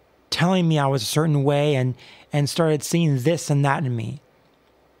telling me I was a certain way and started seeing this and that in me.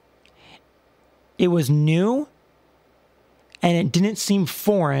 It was new and it didn't seem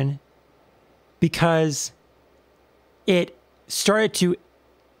foreign because it started to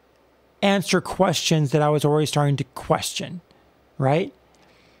answer questions that I was already starting to question, right?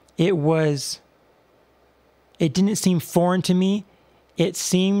 It didn't seem foreign to me. It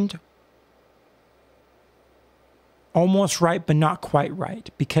seemed almost right, but not quite right,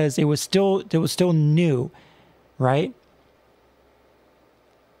 because it was still new, right?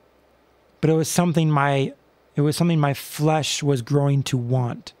 But it was something my flesh was growing to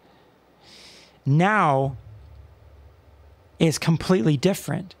want. Now it's completely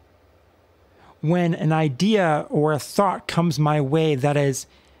different. When an idea or a thought comes my way that is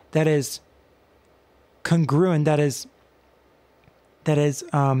congruent, that is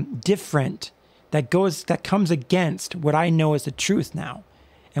different, that comes against what I know as the truth now,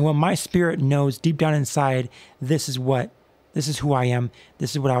 and what my spirit knows deep down inside, this is who I am,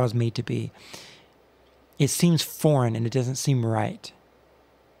 this is what I was made to be. It seems foreign and it doesn't seem right.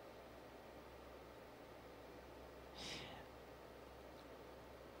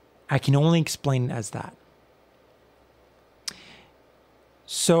 I can only explain it as that.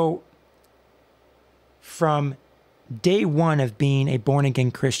 So, from day one of being a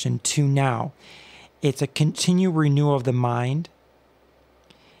born-again Christian to now, it's a continual renewal of the mind,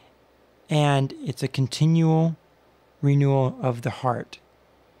 and it's a continual renewal of the heart,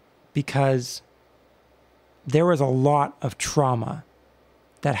 because there was a lot of trauma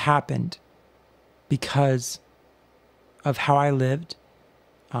that happened because of how I lived.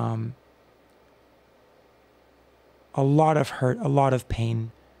 A lot of hurt, a lot of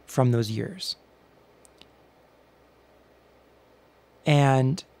pain from those years.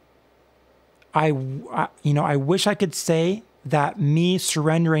 And I wish I could say that me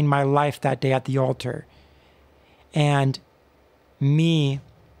surrendering my life that day at the altar and me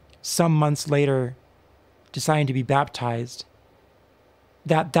some months later deciding to be baptized,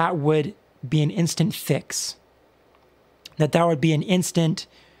 that would be an instant fix. That would be an instant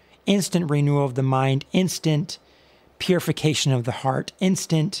renewal of the mind, instant purification of the heart,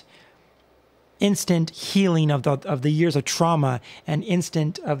 instant healing of the years of trauma, and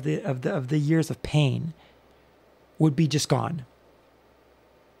instant of the years of pain would be just gone.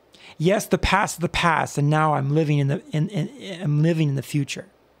 Yes, the past is the past, and now I'm living in the future.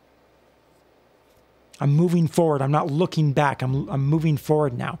 I'm moving forward. I'm not looking back. I'm moving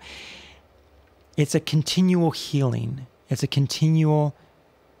forward now. It's a continual healing. It's a continual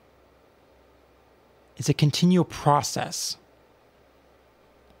process.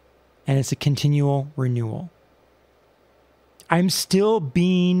 And it's a continual renewal. I'm still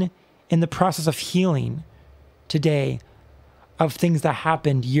being in the process of healing today of things that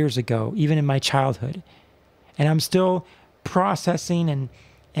happened years ago, even in my childhood. And I'm still processing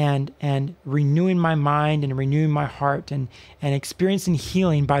and renewing my mind and renewing my heart and experiencing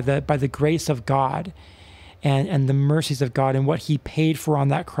healing by the grace of God and the mercies of God and what He paid for on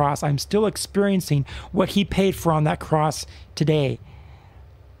that cross. I'm still experiencing what He paid for on that cross today.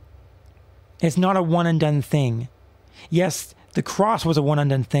 It's not a one and done thing. Yes, the cross was a one and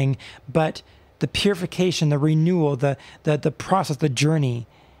done thing, but the purification, the renewal, the process, the journey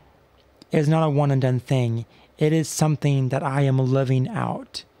is not a one and done thing. It is something that I am living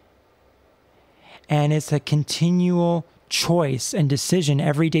out. And it's a continual choice and decision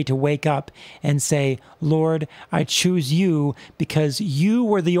every day to wake up and say, Lord, I choose you because you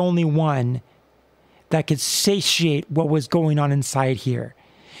were the only one that could satiate what was going on inside here.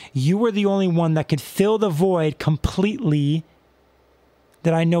 You were the only one that could fill the void completely,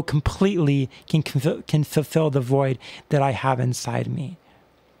 that I know completely can fulfill the void that I have inside me.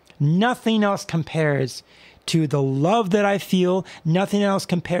 Nothing else compares to the love that I feel. Nothing else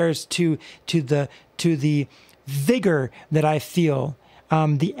compares to the vigor that I feel,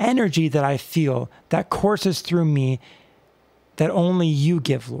 the energy that I feel that courses through me, that only you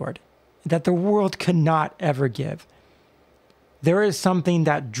give, Lord, that the world could not ever give. There is something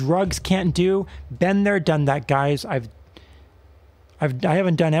that drugs can't do. Been there, done that, guys. I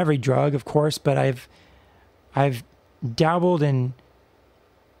haven't done every drug, of course, but I've dabbled in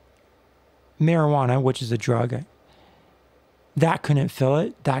marijuana, which is a drug. That couldn't fill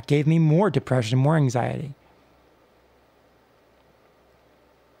it. That gave me more depression, more anxiety.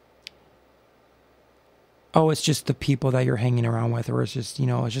 oh, it's just the people that you're hanging around with, or it's just,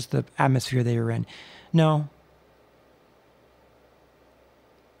 it's just the atmosphere that you're in. No.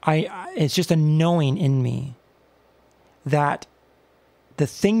 It's just a knowing in me that the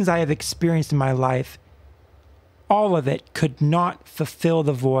things I have experienced in my life, all of it could not fulfill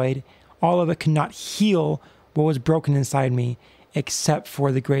the void. All of it could not heal what was broken inside me, except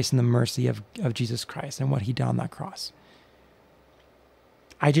for the grace and the mercy of Jesus Christ and what he did on that cross.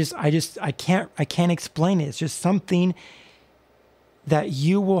 I can't explain it. It's just something that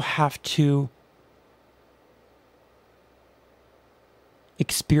you will have to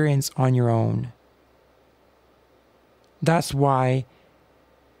experience on your own. That's why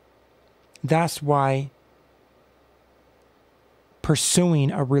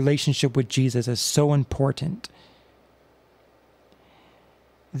pursuing a relationship with Jesus is so important.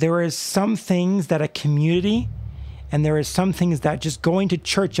 There is some things that a community, and there is some things that just going to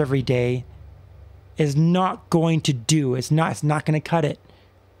church every day is not going to do. It's not going to cut it.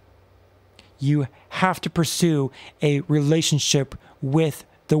 You have to pursue a relationship with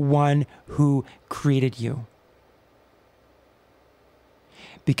the one who created you.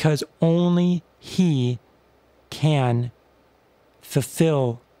 Because only he can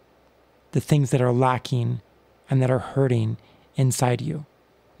fulfill the things that are lacking and that are hurting inside you.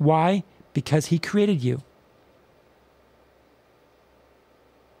 Why? Because he created you.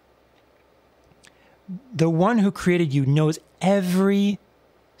 The one who created you knows every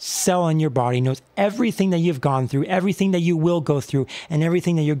cell in your body, knows everything that you've gone through, everything that you will go through, and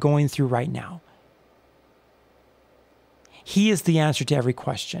everything that you're going through right now. He is the answer to every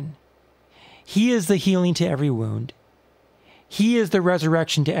question. He is the healing to every wound. He is the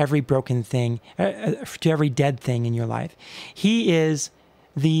resurrection to every broken thing, to every dead thing in your life. He is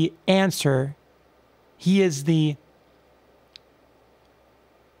the answer. He is the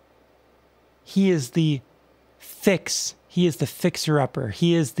fix. He is the fixer-upper.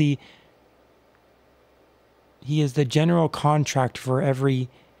 He is the general contract for every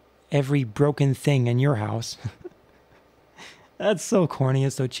broken thing in your house. That's so corny.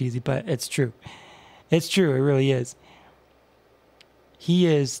 It's so cheesy, but it's true. It's true. It really is. He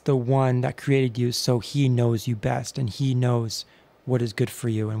is the one that created you, so he knows you best, and he knows what is good for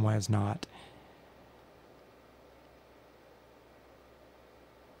you and what is not.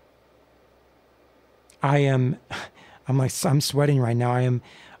 I'm sweating right now.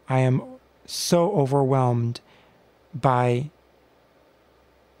 I am so overwhelmed by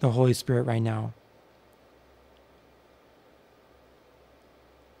the Holy Spirit right now.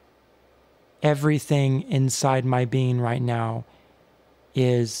 Everything inside my being right now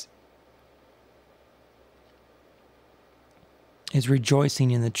is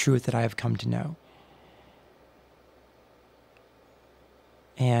rejoicing in the truth that I have come to know.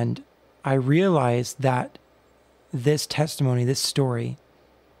 And I realize that this testimony, this story,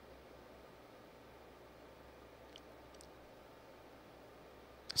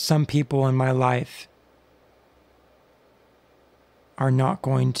 some people in my life are not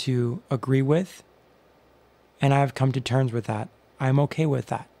going to agree with, and I've come to terms with that. I'm okay with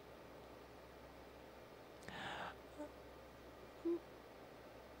that.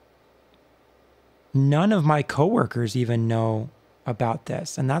 None of my coworkers even know about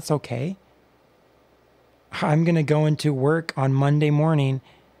this, and that's okay. I'm going to go into work on Monday morning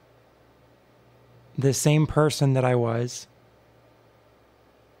the same person that I was.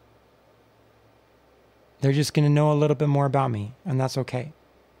 They're just going to know a little bit more about me, and that's okay.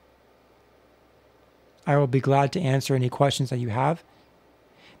 I will be glad to answer any questions that you have.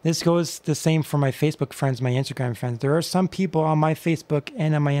 This goes the same for my Facebook friends, my Instagram friends. There are some people on my Facebook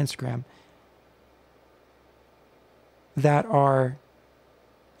and on my Instagram that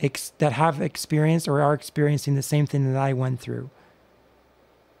have experienced or are experiencing the same thing that I went through.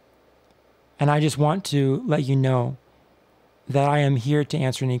 And I just want to let you know that I am here to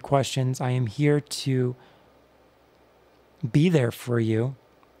answer any questions. I am here to be there for you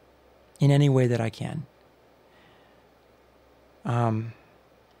in any way that I can.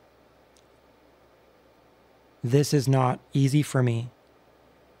 This is not easy for me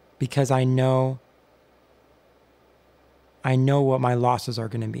because I know what my losses are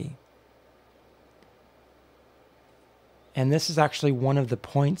going to be. And this is actually one of the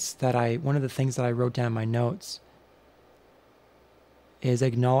things that I wrote down in my notes is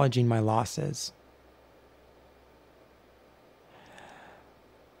acknowledging my losses.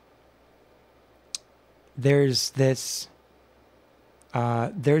 There's this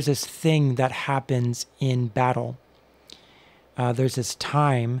thing that happens in battle. There's this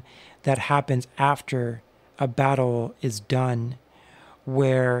time that happens after a battle is done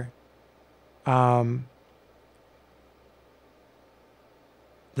where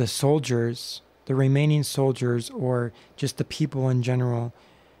the soldiers, the remaining soldiers, or just the people in general,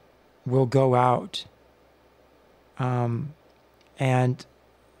 will go out, and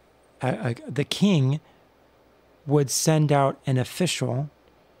the king would send out an official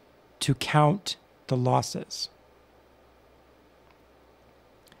to count the losses,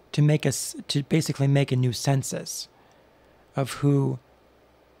 to basically make a new census of who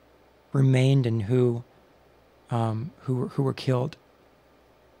remained and who were killed.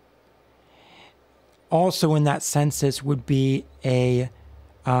 Also in that census would be a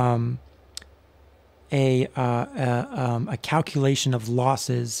calculation of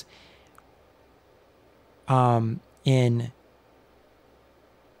losses in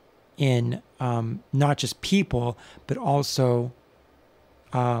not just people, but also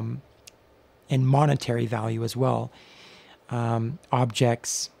in monetary value as well.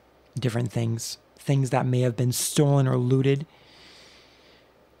 Objects, different things that may have been stolen or looted,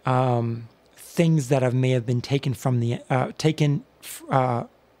 things that may have been taken from the taken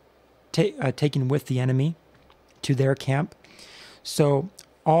with the enemy to their camp. So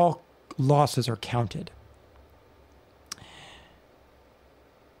all losses are counted.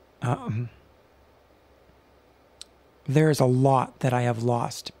 There is a lot that I have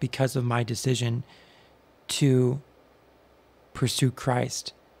lost because of my decision to pursue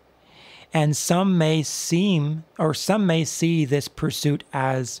Christ. And some may see this pursuit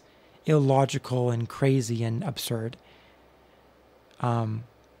as illogical and crazy and absurd.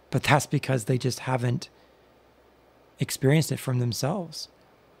 But that's because they just haven't experienced it from themselves.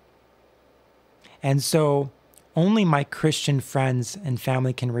 And so only my Christian friends and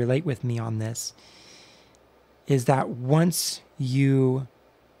family can relate with me on this, is that once you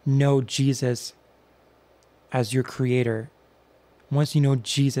know Jesus as your creator, once you know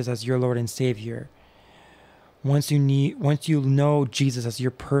Jesus as your Lord and Savior, once you know Jesus as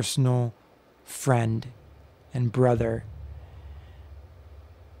your personal friend and brother,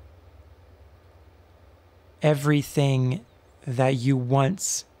 everything that you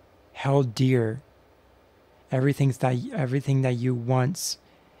once held dear, everything that you once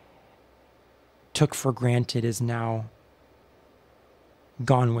took for granted is now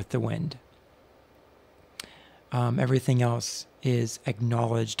gone with the wind. Everything else is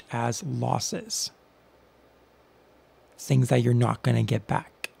acknowledged as losses, things that you're not going to get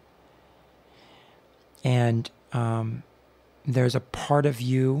back. And there's a part of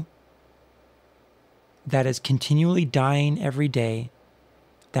you that is continually dying every day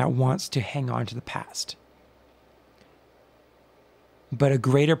that wants to hang on to the past. But a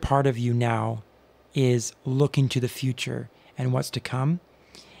greater part of you now is looking to the future and what's to come,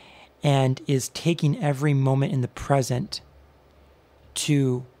 and is taking every moment in the present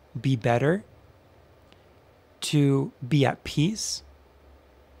to be better, to be at peace,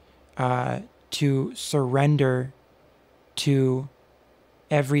 to surrender to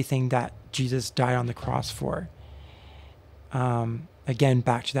everything that Jesus died on the cross for. Again,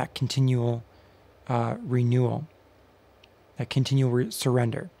 back to that continual renewal, that continual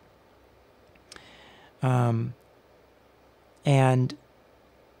surrender. And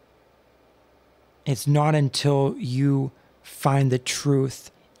it's not until you find the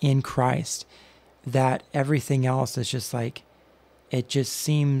truth in Christ that everything else is just like, it just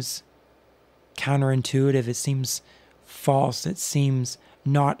seems counterintuitive. It seems false. It seems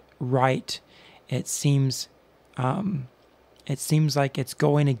not right. It seems like it's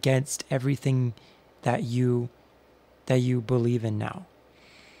going against everything that you believe in now.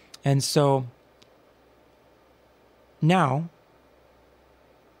 And so now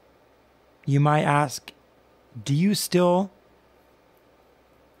you might ask, do you still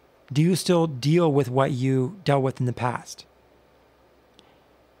deal with what you dealt with in the past?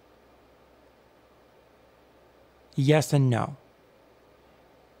 Yes and no.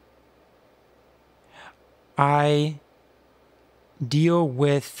 I deal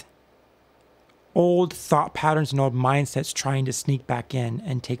with old thought patterns and old mindsets trying to sneak back in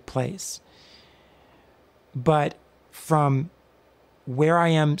and take place. But from where I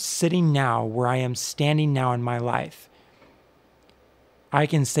am sitting now, where I am standing now in my life, I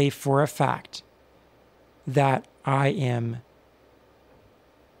can say for a fact that I am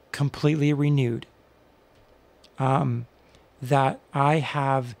completely renewed. That I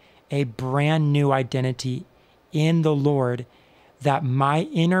have a brand new identity in the Lord, that my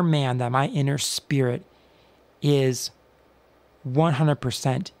inner man, that my inner spirit is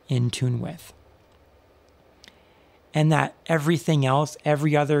 100% in tune with. And that everything else,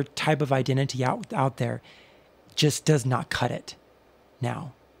 every other type of identity out there just does not cut it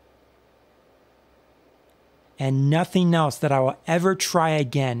now. and nothing else that I will ever try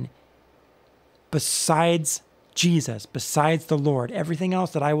again besides Jesus, besides the Lord. Everything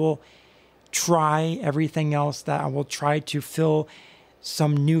else that I will try, everything else that I will try to fill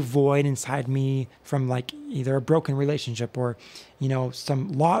some new void inside me from like either a broken relationship or,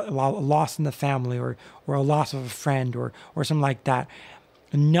 some loss in the family or a loss of a friend or something like that.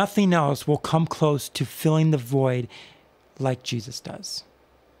 Nothing else will come close to filling the void like Jesus does.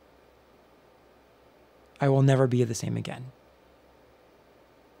 I will never be the same again.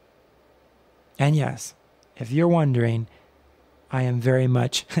 And yes, if you're wondering, I am very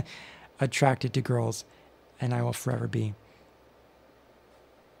much attracted to girls, and I will forever be.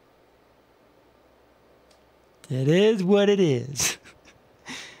 It is what it is.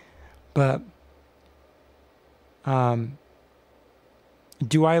 But do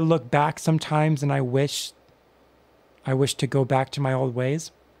I look back sometimes and I wish to go back to my old ways?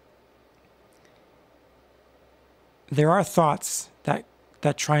 There are thoughts that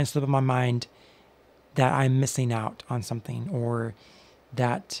try and slip in my mind that I'm missing out on something, or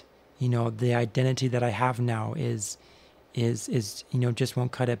that, the identity that I have now is just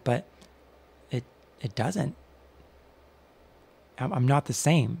won't cut it, but it doesn't. I'm not the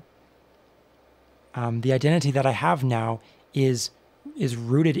same. The identity that I have now is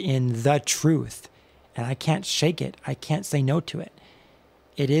rooted in the truth, and I can't shake it. I can't say no to it.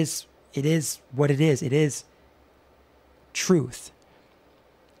 It is what it is. It is truth.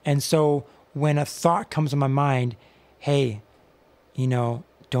 And so when a thought comes to my mind, hey,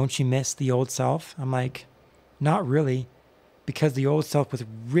 don't you miss the old self? I'm like, not really, because the old self was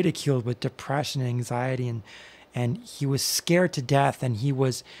ridiculed with depression and anxiety, and he was scared to death, and he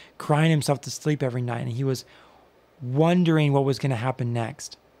was crying himself to sleep every night, and he was wondering what was going to happen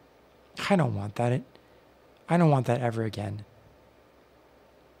next. I don't want that. I don't want that ever again.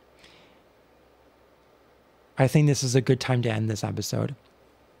 I think this is a good time to end this episode.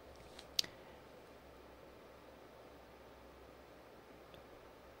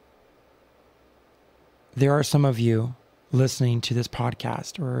 There are some of you listening to this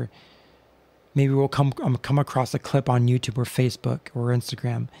podcast, or maybe we'll come across a clip on YouTube or Facebook or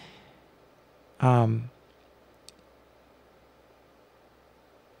Instagram.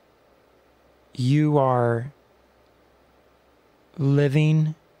 You are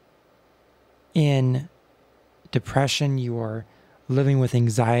living in depression. You are living with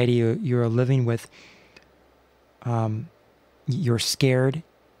anxiety. You are living with, you're scared.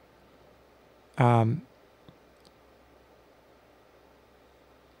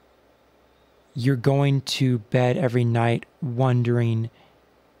 You're going to bed every night wondering,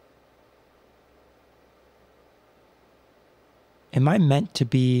 am I meant to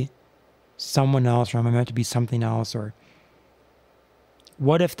be someone else, or am I meant to be something else? Or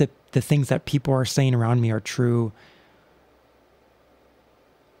what if the things that people are saying around me are true?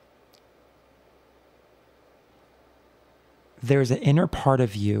 There's an inner part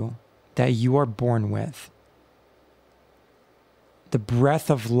of you that you are born with. The breath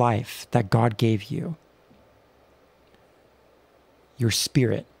of life that God gave you. Your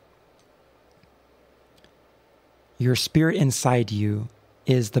spirit. Your spirit inside you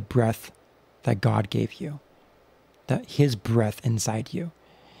is the breath that God gave you. His breath inside you.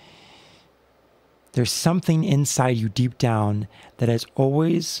 There's something inside you deep down that is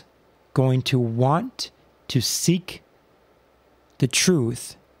always going to want to seek the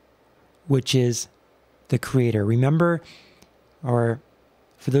truth, which is the Creator. Remember, or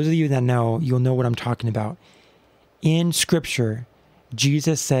for those of you that know, you'll know what I'm talking about. In Scripture,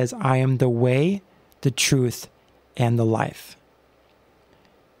 Jesus says, I am the way, the truth, and the life.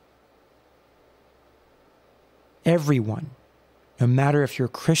 Everyone, no matter if you're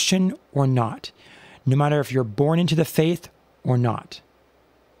Christian or not, no matter if you're born into the faith or not,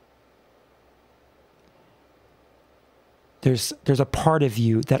 there's a part of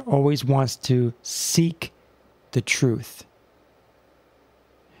you that always wants to seek the truth,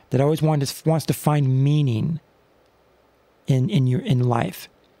 that always wants to find meaning in life.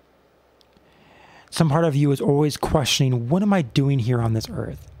 Some part of you is always questioning, what am I doing here on this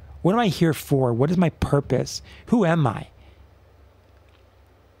earth? What am I here for? What is my purpose? Who am I?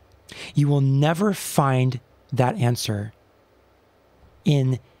 You will never find that answer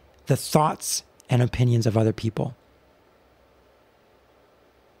in the thoughts and opinions of other people.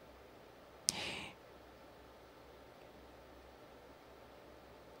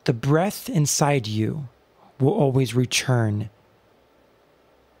 The breath inside you will always return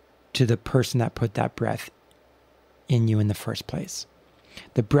to the person that put that breath in you in the first place.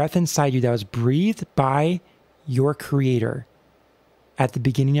 The breath inside you that was breathed by your Creator at the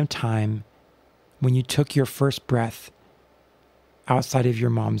beginning of time when you took your first breath outside of your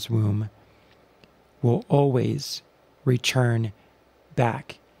mom's womb will always return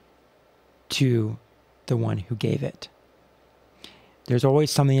back to the one who gave it. There's always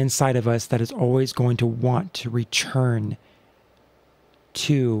something inside of us that is always going to want to return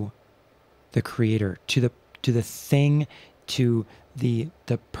to the Creator, to the thing, to the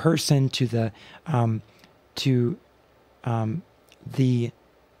person, to the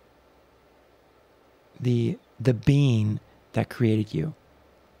being that created you.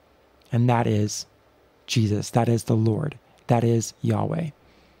 And that is Jesus. That is the Lord. That is Yahweh.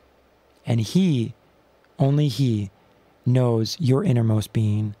 And He, only He, knows your innermost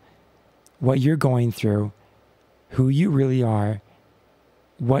being, what you're going through, who you really are,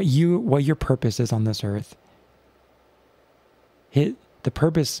 what your purpose is on this earth. The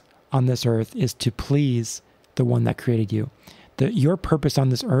purpose on this earth is to please the one that created you. Your purpose on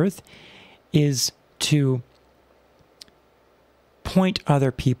this earth is to point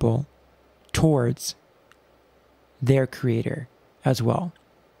other people towards their Creator as well.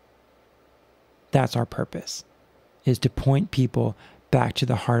 That's our purpose, is to point people back to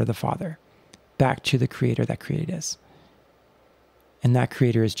the heart of the Father, back to the Creator that created us. And that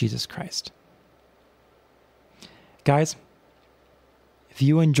Creator is Jesus Christ. Guys, if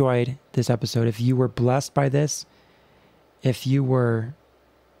you enjoyed this episode, if you were blessed by this, if you were,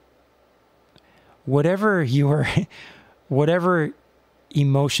 whatever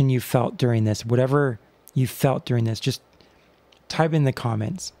emotion you felt during this, just type in the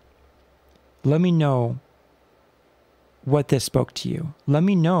comments. Let me know what this spoke to you. Let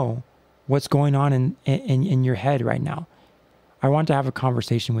me know what's going on in your head right now. I want to have a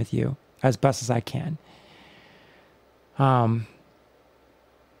conversation with you as best as I can.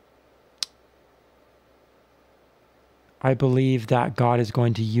 I believe that God is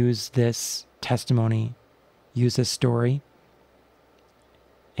going to use this testimony, use this story,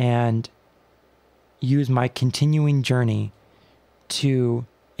 and use my continuing journey to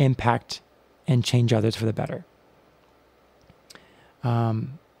impact and change others for the better.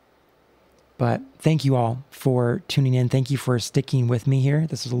 But thank you all for tuning in. Thank you for sticking with me here.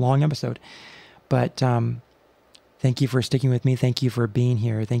 This is a long episode, but thank you for sticking with me. Thank you for being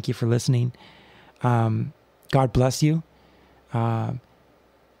here. Thank you for listening. God bless you.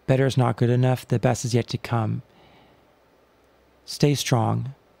 Better is not good enough. The best is yet to come. Stay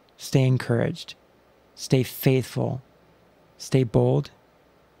strong. Stay encouraged. Stay faithful. Stay bold.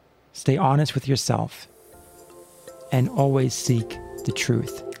 Stay honest with yourself. And always seek the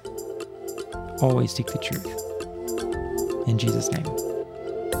truth. Always seek the truth. In Jesus' name.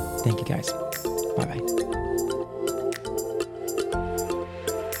 Thank you, guys. Bye-bye.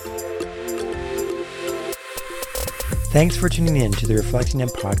 Thanks for tuning in to the Reflecting In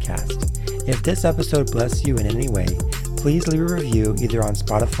podcast. If this episode blessed you in any way, please leave a review either on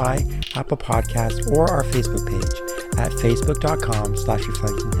Spotify, Apple Podcasts, or our Facebook page at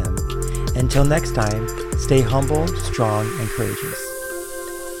facebook.com/reflectinghim. Until next time, stay humble, strong, and courageous.